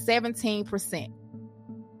 about 17%.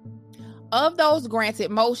 Of those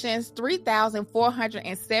granted motions,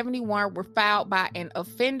 3,471 were filed by an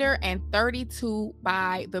offender and 32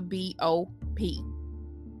 by the BOP.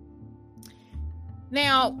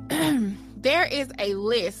 Now, there is a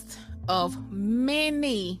list of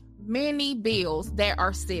many bills that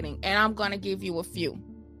are sitting, and I'm going to give you a few.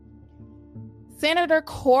 Senator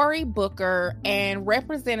Cory Booker and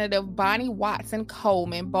Representative Bonnie Watson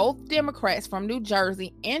Coleman, both Democrats from New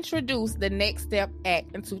Jersey, introduced the Next Step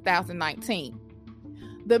Act in 2019.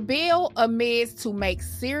 The bill admits to make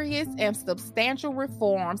serious and substantial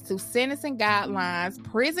reforms to sentencing guidelines,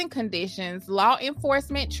 prison conditions, law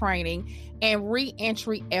enforcement training, and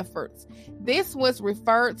re-entry efforts. This was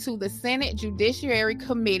referred to the Senate Judiciary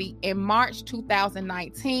Committee in March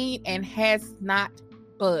 2019 and has not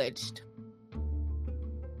budged.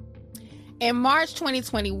 In March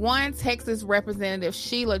 2021, Texas Representative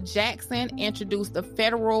Sheila Jackson introduced the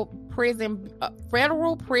Federal Prison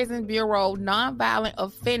Bureau Nonviolent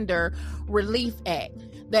Offender Relief Act.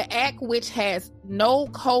 The act, which has no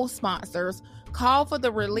co-sponsors, called for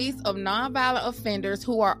the release of nonviolent offenders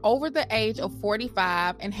who are over the age of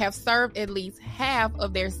 45 and have served at least half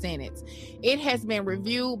of their sentence. It has been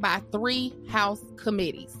reviewed by 3 House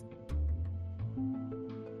committees.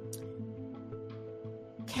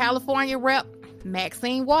 California Rep.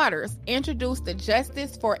 Maxine Waters introduced the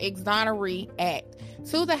Justice for Exoneree Act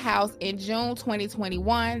to the House in June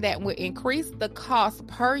 2021 that would increase the cost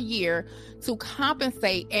per year to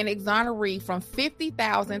compensate an exoneree from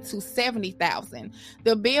 $50,000 to $70,000.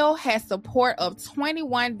 The bill has support of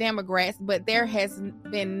 21 Democrats, but there has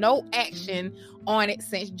been no action on it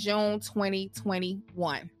since June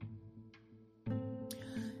 2021.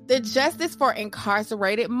 The Justice for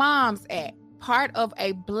Incarcerated Moms Act, part of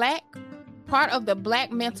the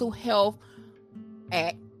Black Mental Health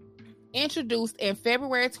Act, introduced in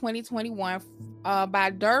February 2021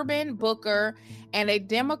 by Durbin Booker and a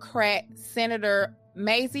Democrat, Senator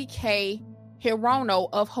Mazie K. Hirono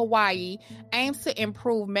of Hawaii, aims to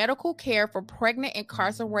improve medical care for pregnant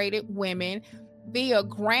incarcerated women via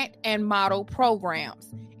grant and model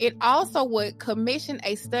programs. It also would commission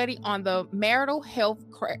a study on the maternal health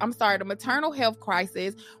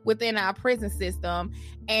crisis within our prison system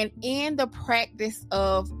and end the practice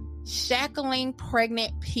of shackling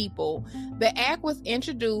pregnant people. The act was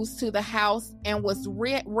introduced to the House and was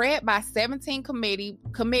read by 17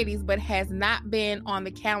 committees, but has not been on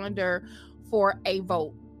the calendar for a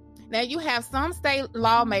vote. Now, you have some state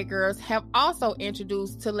lawmakers have also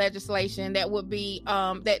introduced to legislation that would be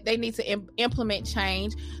that they need to implement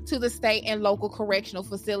change to the state and local correctional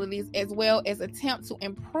facilities, as well as attempt to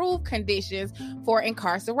improve conditions for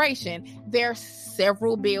incarceration. There are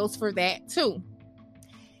several bills for that too.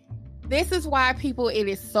 This is why, people, it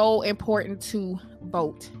is so important to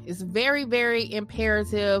vote. It's very, very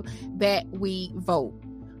imperative that we vote.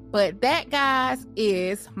 But that, guys,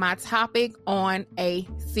 is my topic on a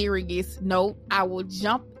serious note. I will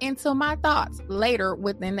jump into my thoughts later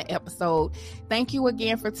within the episode. Thank you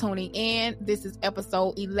again for tuning in. This is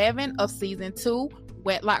episode 11 of season 2,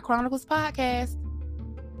 Wetlock Chronicles podcast.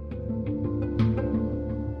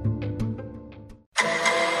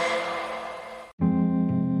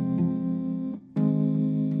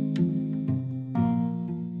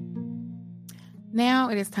 Now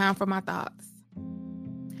it is time for my thoughts.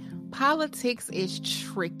 politics is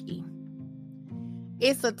tricky.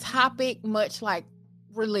 It's a topic much like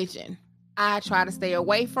religion. I try to stay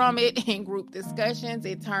away from it in group discussions.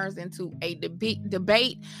 It turns into a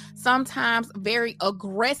debate, sometimes very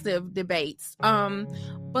aggressive debates.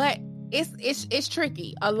 But it's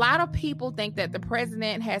tricky. A lot of people think that the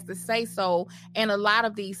president has to say so in a lot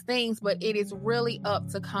of these things, but it is really up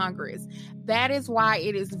to Congress. That is why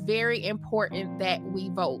it is very important that we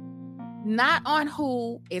vote. Not on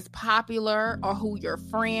who is popular or who your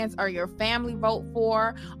friends or your family vote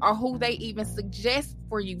for or who they even suggest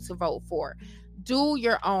for you to vote for. Do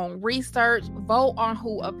your own research. Vote on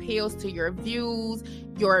who appeals to your views,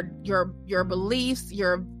 your beliefs,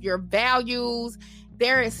 your values.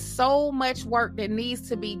 There is so much work that needs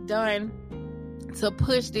to be done to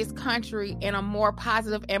push this country in a more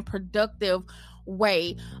positive and productive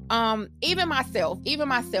way. Even myself,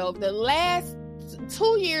 the last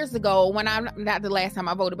 2 years ago, not the last time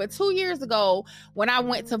I voted, but 2 years ago when I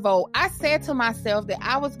went to vote, I said to myself that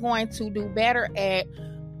I was going to do better at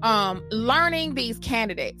learning these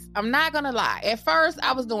candidates. I'm not gonna lie. At first,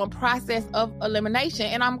 I was doing process of elimination,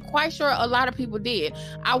 and I'm quite sure a lot of people did.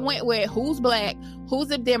 I went with who's black,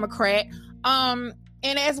 who's a Democrat, and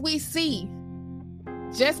as we see,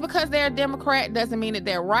 just because they're a Democrat doesn't mean that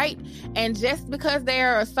they're right, and just because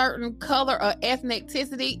they're a certain color or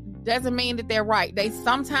ethnicity doesn't mean that they're right. They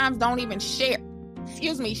sometimes don't even share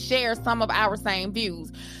some of our same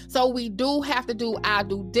views. So we do have to do our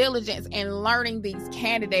due diligence in learning these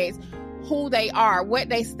candidates, who they are, what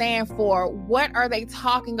they stand for, what are they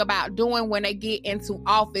talking about doing when they get into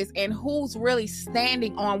office, and who's really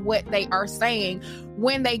standing on what they are saying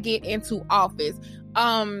when they get into office.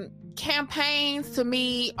 Campaigns to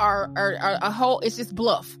me are a whole, it's just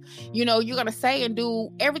bluff. You're going to say and do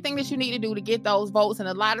everything that you need to do to get those votes. And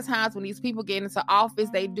a lot of times when these people get into office,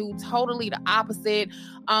 they do totally the opposite.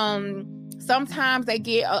 Sometimes they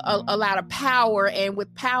get a lot of power, and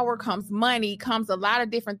with power comes money, comes a lot of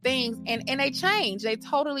different things, and they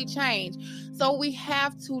totally change. So we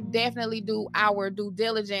have to definitely do our due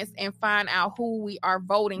diligence and find out who we are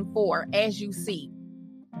voting for. As you see,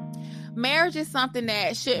 marriage is something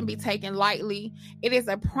that shouldn't be taken lightly. It is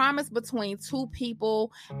a promise between two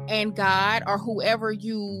people and God, or whoever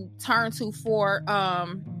you turn to for,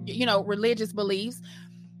 religious beliefs.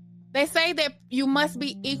 They say that you must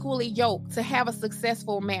be equally yoked to have a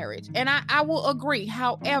successful marriage. And I will agree.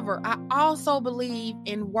 However, I also believe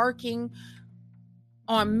in working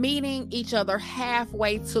on meeting each other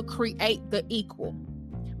halfway to create the equal.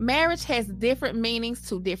 Marriage has different meanings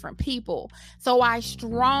to different people. So I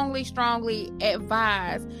strongly, strongly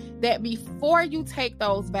advise that before you take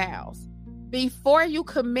those vows, before you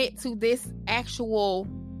commit to this actual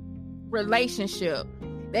relationship,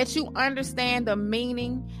 that you understand the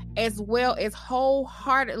meaning as well as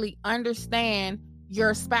wholeheartedly understand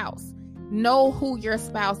your spouse. Know who your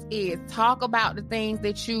spouse is. Talk about the things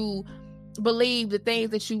that you believe, the things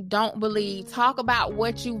that you don't believe. Talk about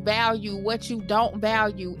what you value, what you don't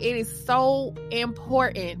value. It is so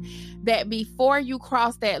important that before you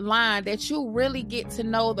cross that line, that you really get to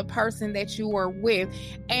know the person that you are with,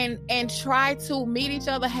 and try to meet each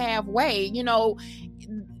other halfway.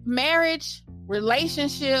 Marriage,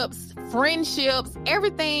 relationships, friendships,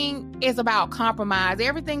 everything is about compromise.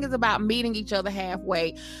 Everything is about meeting each other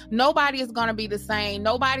halfway. Nobody is going to be the same.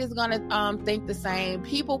 Nobody's going to think the same.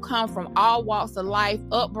 People come from all walks of life.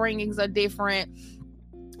 Upbringings are different.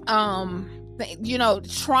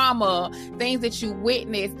 Trauma, things that you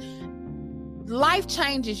witness. Life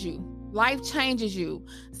changes you.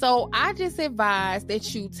 So I just advise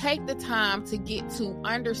that you take the time to get to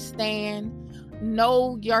understand,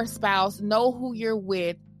 know your spouse, know who you're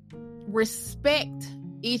with, respect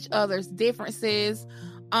each other's differences,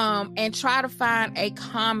 and try to find a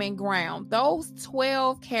common ground. Those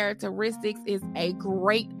 12 characteristics is a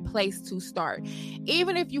great place to start.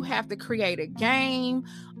 Even if you have to create a game,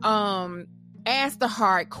 ask the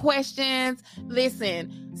hard questions.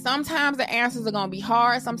 Listen, sometimes the answers are going to be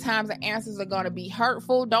hard. Sometimes the answers are going to be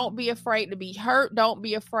hurtful. Don't be afraid to be hurt. Don't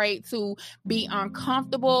be afraid to be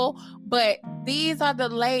uncomfortable. But these are the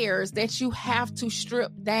layers that you have to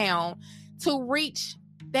strip down to reach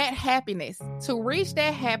that happiness. To reach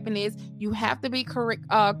that happiness, you have to be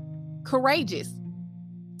courageous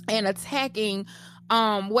and attacking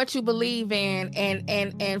what you believe in,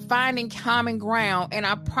 and finding common ground. And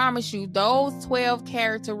I promise you, those 12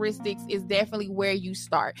 characteristics is definitely where you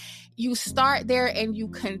start. You start there and you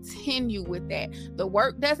continue with that. The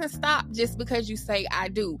work doesn't stop just because you say I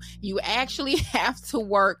do. You actually have to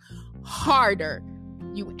work harder.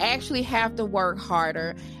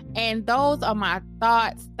 And those are my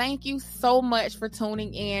thoughts. Thank you so much for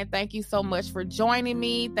tuning in. Thank you so much for joining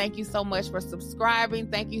me. Thank you so much for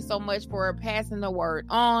subscribing. Thank you so much for passing the word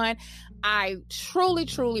on. I truly,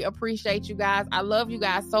 truly appreciate you guys. I love you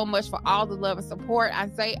guys so much for all the love and support.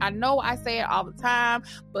 I know I say it all the time,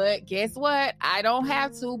 but guess what? I don't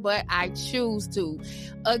have to, but I choose to.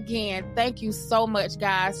 Again, thank you so much,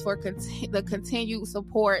 guys, for the continued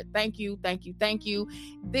support. Thank you, thank you, thank you.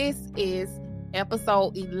 This is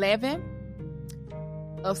episode 11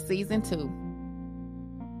 of season 2.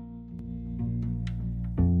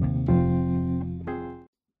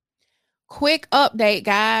 Quick update,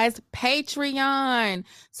 guys. Patreon.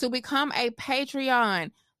 To become a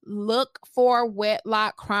Patreon, look for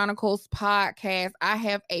Wedlock Chronicles Podcast. I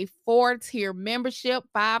have a 4-tier membership: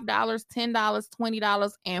 $5, $10,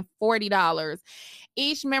 $20, and $40.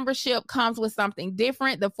 Each membership comes with something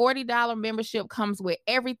different. The $40 membership comes with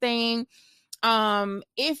everything.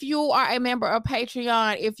 If you are a member of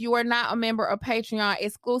Patreon, if you are not a member of Patreon,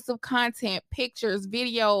 exclusive content, pictures,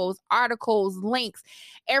 videos, articles, links,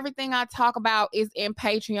 everything I talk about is in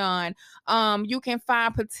Patreon. You can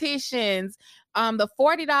find petitions. The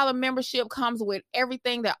 $40 membership comes with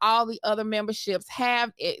everything that all the other memberships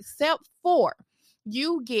have, except for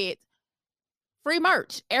you get free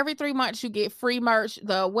merch. Every 3 months, you get free merch.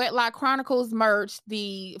 The Wedlock Chronicles merch,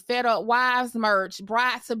 the Fed Up Wives merch,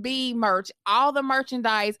 Bride to Be merch, all the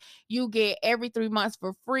merchandise you get every 3 months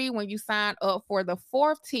for free when you sign up for the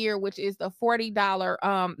 4th tier, which is the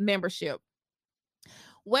 $40 membership.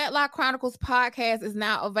 Wedlock Chronicles Podcast is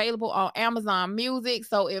now available on Amazon Music.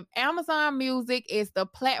 So if Amazon Music is the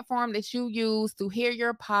platform that you use to hear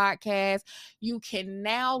your podcast, you can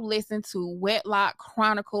now listen to Wedlock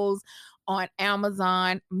Chronicles on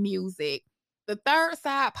Amazon Music. The Third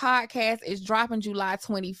Side Podcast is dropping July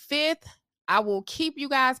 25th. I will keep you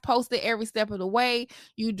guys posted every step of the way.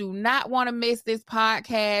 You do not want to miss this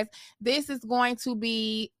podcast. This is going to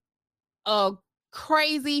be a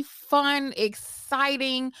crazy, fun,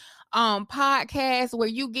 exciting podcast where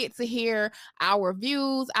you get to hear our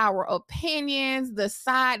views, our opinions, the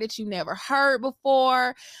side that you never heard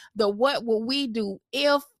before, the what will we do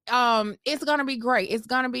if. It's gonna be great. It's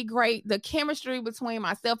gonna be great. The chemistry between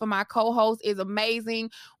myself and my co-host is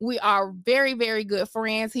amazing. We are very, very good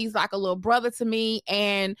friends. He's like a little brother to me,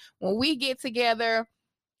 and when we get together,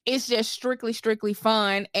 it's just strictly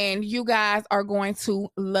fun, and you guys are going to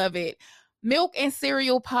love it. Milk and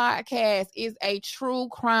Cereal Podcast is a true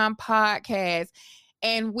crime podcast,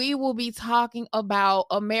 and we will be talking about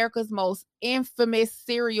America's most infamous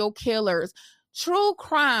serial killers. True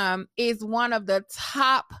crime is one of the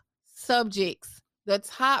top subjects, the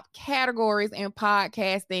top categories in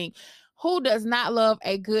podcasting. Who does not love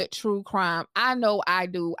a good true crime? I know I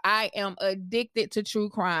do. I am addicted to true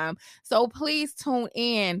crime. So please tune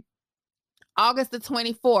in. August the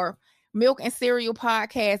 24th. Milk and Cereal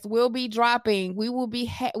Podcast will be dropping. We will be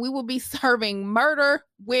serving murder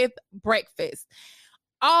with breakfast.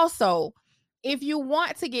 Also, if you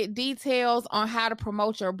want to get details on how to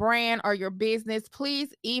promote your brand or your business,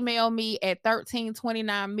 please email me at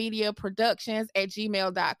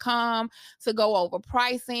 1329mediaproductions@gmail.com to go over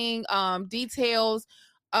pricing, details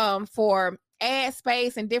for ad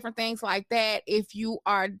space and different things like that. If you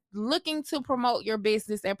are looking to promote your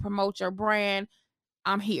business and promote your brand,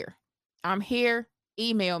 I'm here.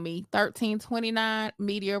 Email me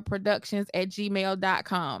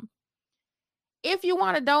 1329mediaproductions@gmail.com. If you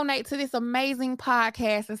want to donate to this amazing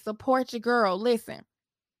podcast and support your girl, listen,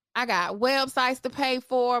 I got websites to pay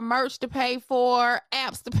for, merch to pay for,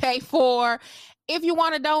 apps to pay for. If you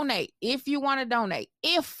want to donate,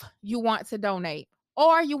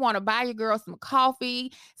 or you want to buy your girl some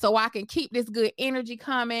coffee so I can keep this good energy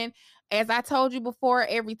coming. As I told you before,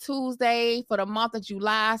 every Tuesday for the month of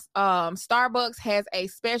July, Starbucks has a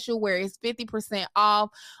special where it's 50% off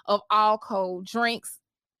of all cold drinks.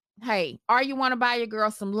 Hey, or you want to buy your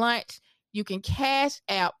girl some lunch, you can cash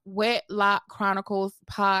out Wedlock Chronicles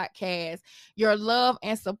Podcast. Your love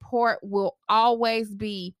and support will always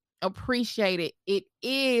be appreciated. It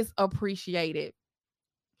is appreciated.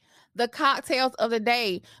 The cocktails of the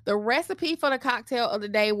day. The recipe for the cocktail of the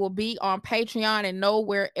day will be on Patreon and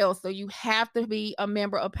nowhere else. So you have to be a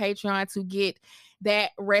member of Patreon to get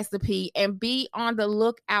that recipe, and be on the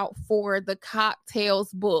lookout for the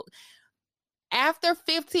cocktails book. After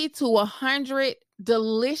 50 to 100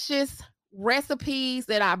 delicious recipes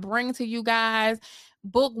that I bring to you guys,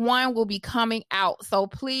 book 1 will be coming out. So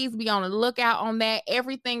please be on the lookout on that.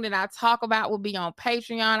 Everything that I talk about will be on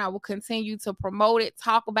Patreon. I will continue to promote it,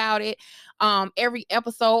 talk about it. Every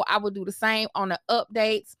episode, I will do the same on the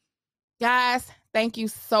updates. Guys, thank you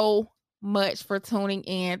so much for tuning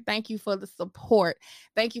in. Thank you for the support.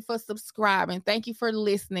 Thank you for subscribing. Thank you for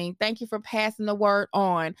listening. Thank you for passing the word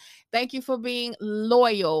on. Thank you for being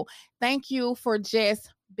loyal. Thank you for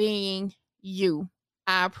just being you.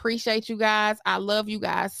 I appreciate you guys. I love you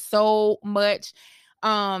guys so much.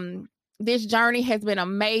 This journey has been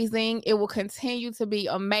amazing. It will continue to be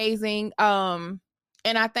amazing. And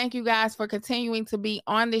I thank you guys for continuing to be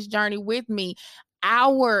on this journey with me.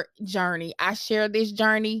 Our journey. I share this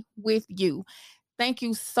journey with you. Thank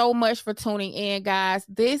you so much for tuning in, guys.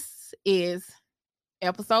 This is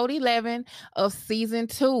episode 11 of season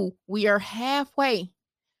 2. We are halfway.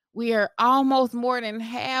 We are almost more than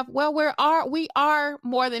half. Well, we are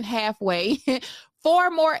more than halfway.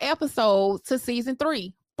 4 more episodes to season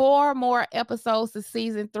 3. 4 more episodes to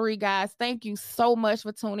season 3, guys. Thank you so much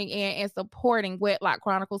for tuning in and supporting Wedlock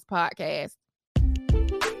Chronicles podcast.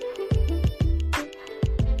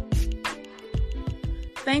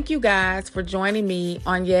 Thank you guys for joining me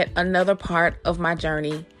on yet another part of my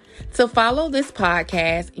journey. To follow this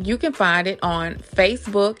podcast, you can find it on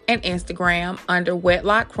Facebook and Instagram under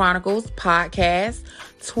Wedlock Chronicles Podcast,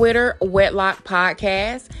 Twitter Wedlock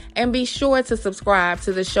Podcast, and be sure to subscribe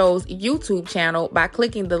to the show's YouTube channel by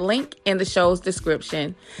clicking the link in the show's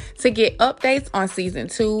description. To get updates on season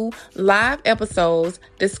 2, live episodes,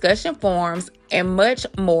 discussion forums, and much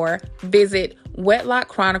more, visit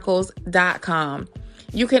wedlockchronicles.com.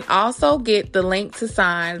 You can also get the link to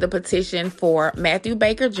sign the petition for Matthew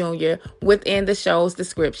Baker Jr. within the show's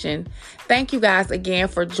description. Thank you guys again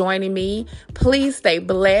for joining me. Please stay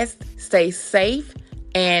blessed, stay safe,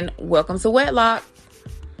 and welcome to Wedlock.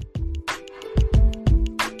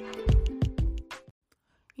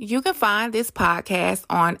 You can find this podcast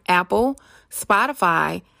on Apple,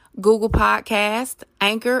 Spotify, Google Podcast,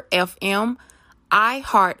 Anchor FM,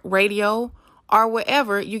 iHeartRadio, or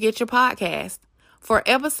wherever you get your podcast. For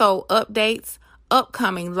episode updates,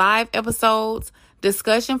 upcoming live episodes,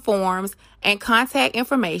 discussion forums, and contact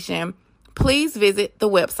information, please visit the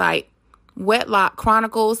website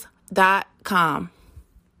wedlockchronicles.com.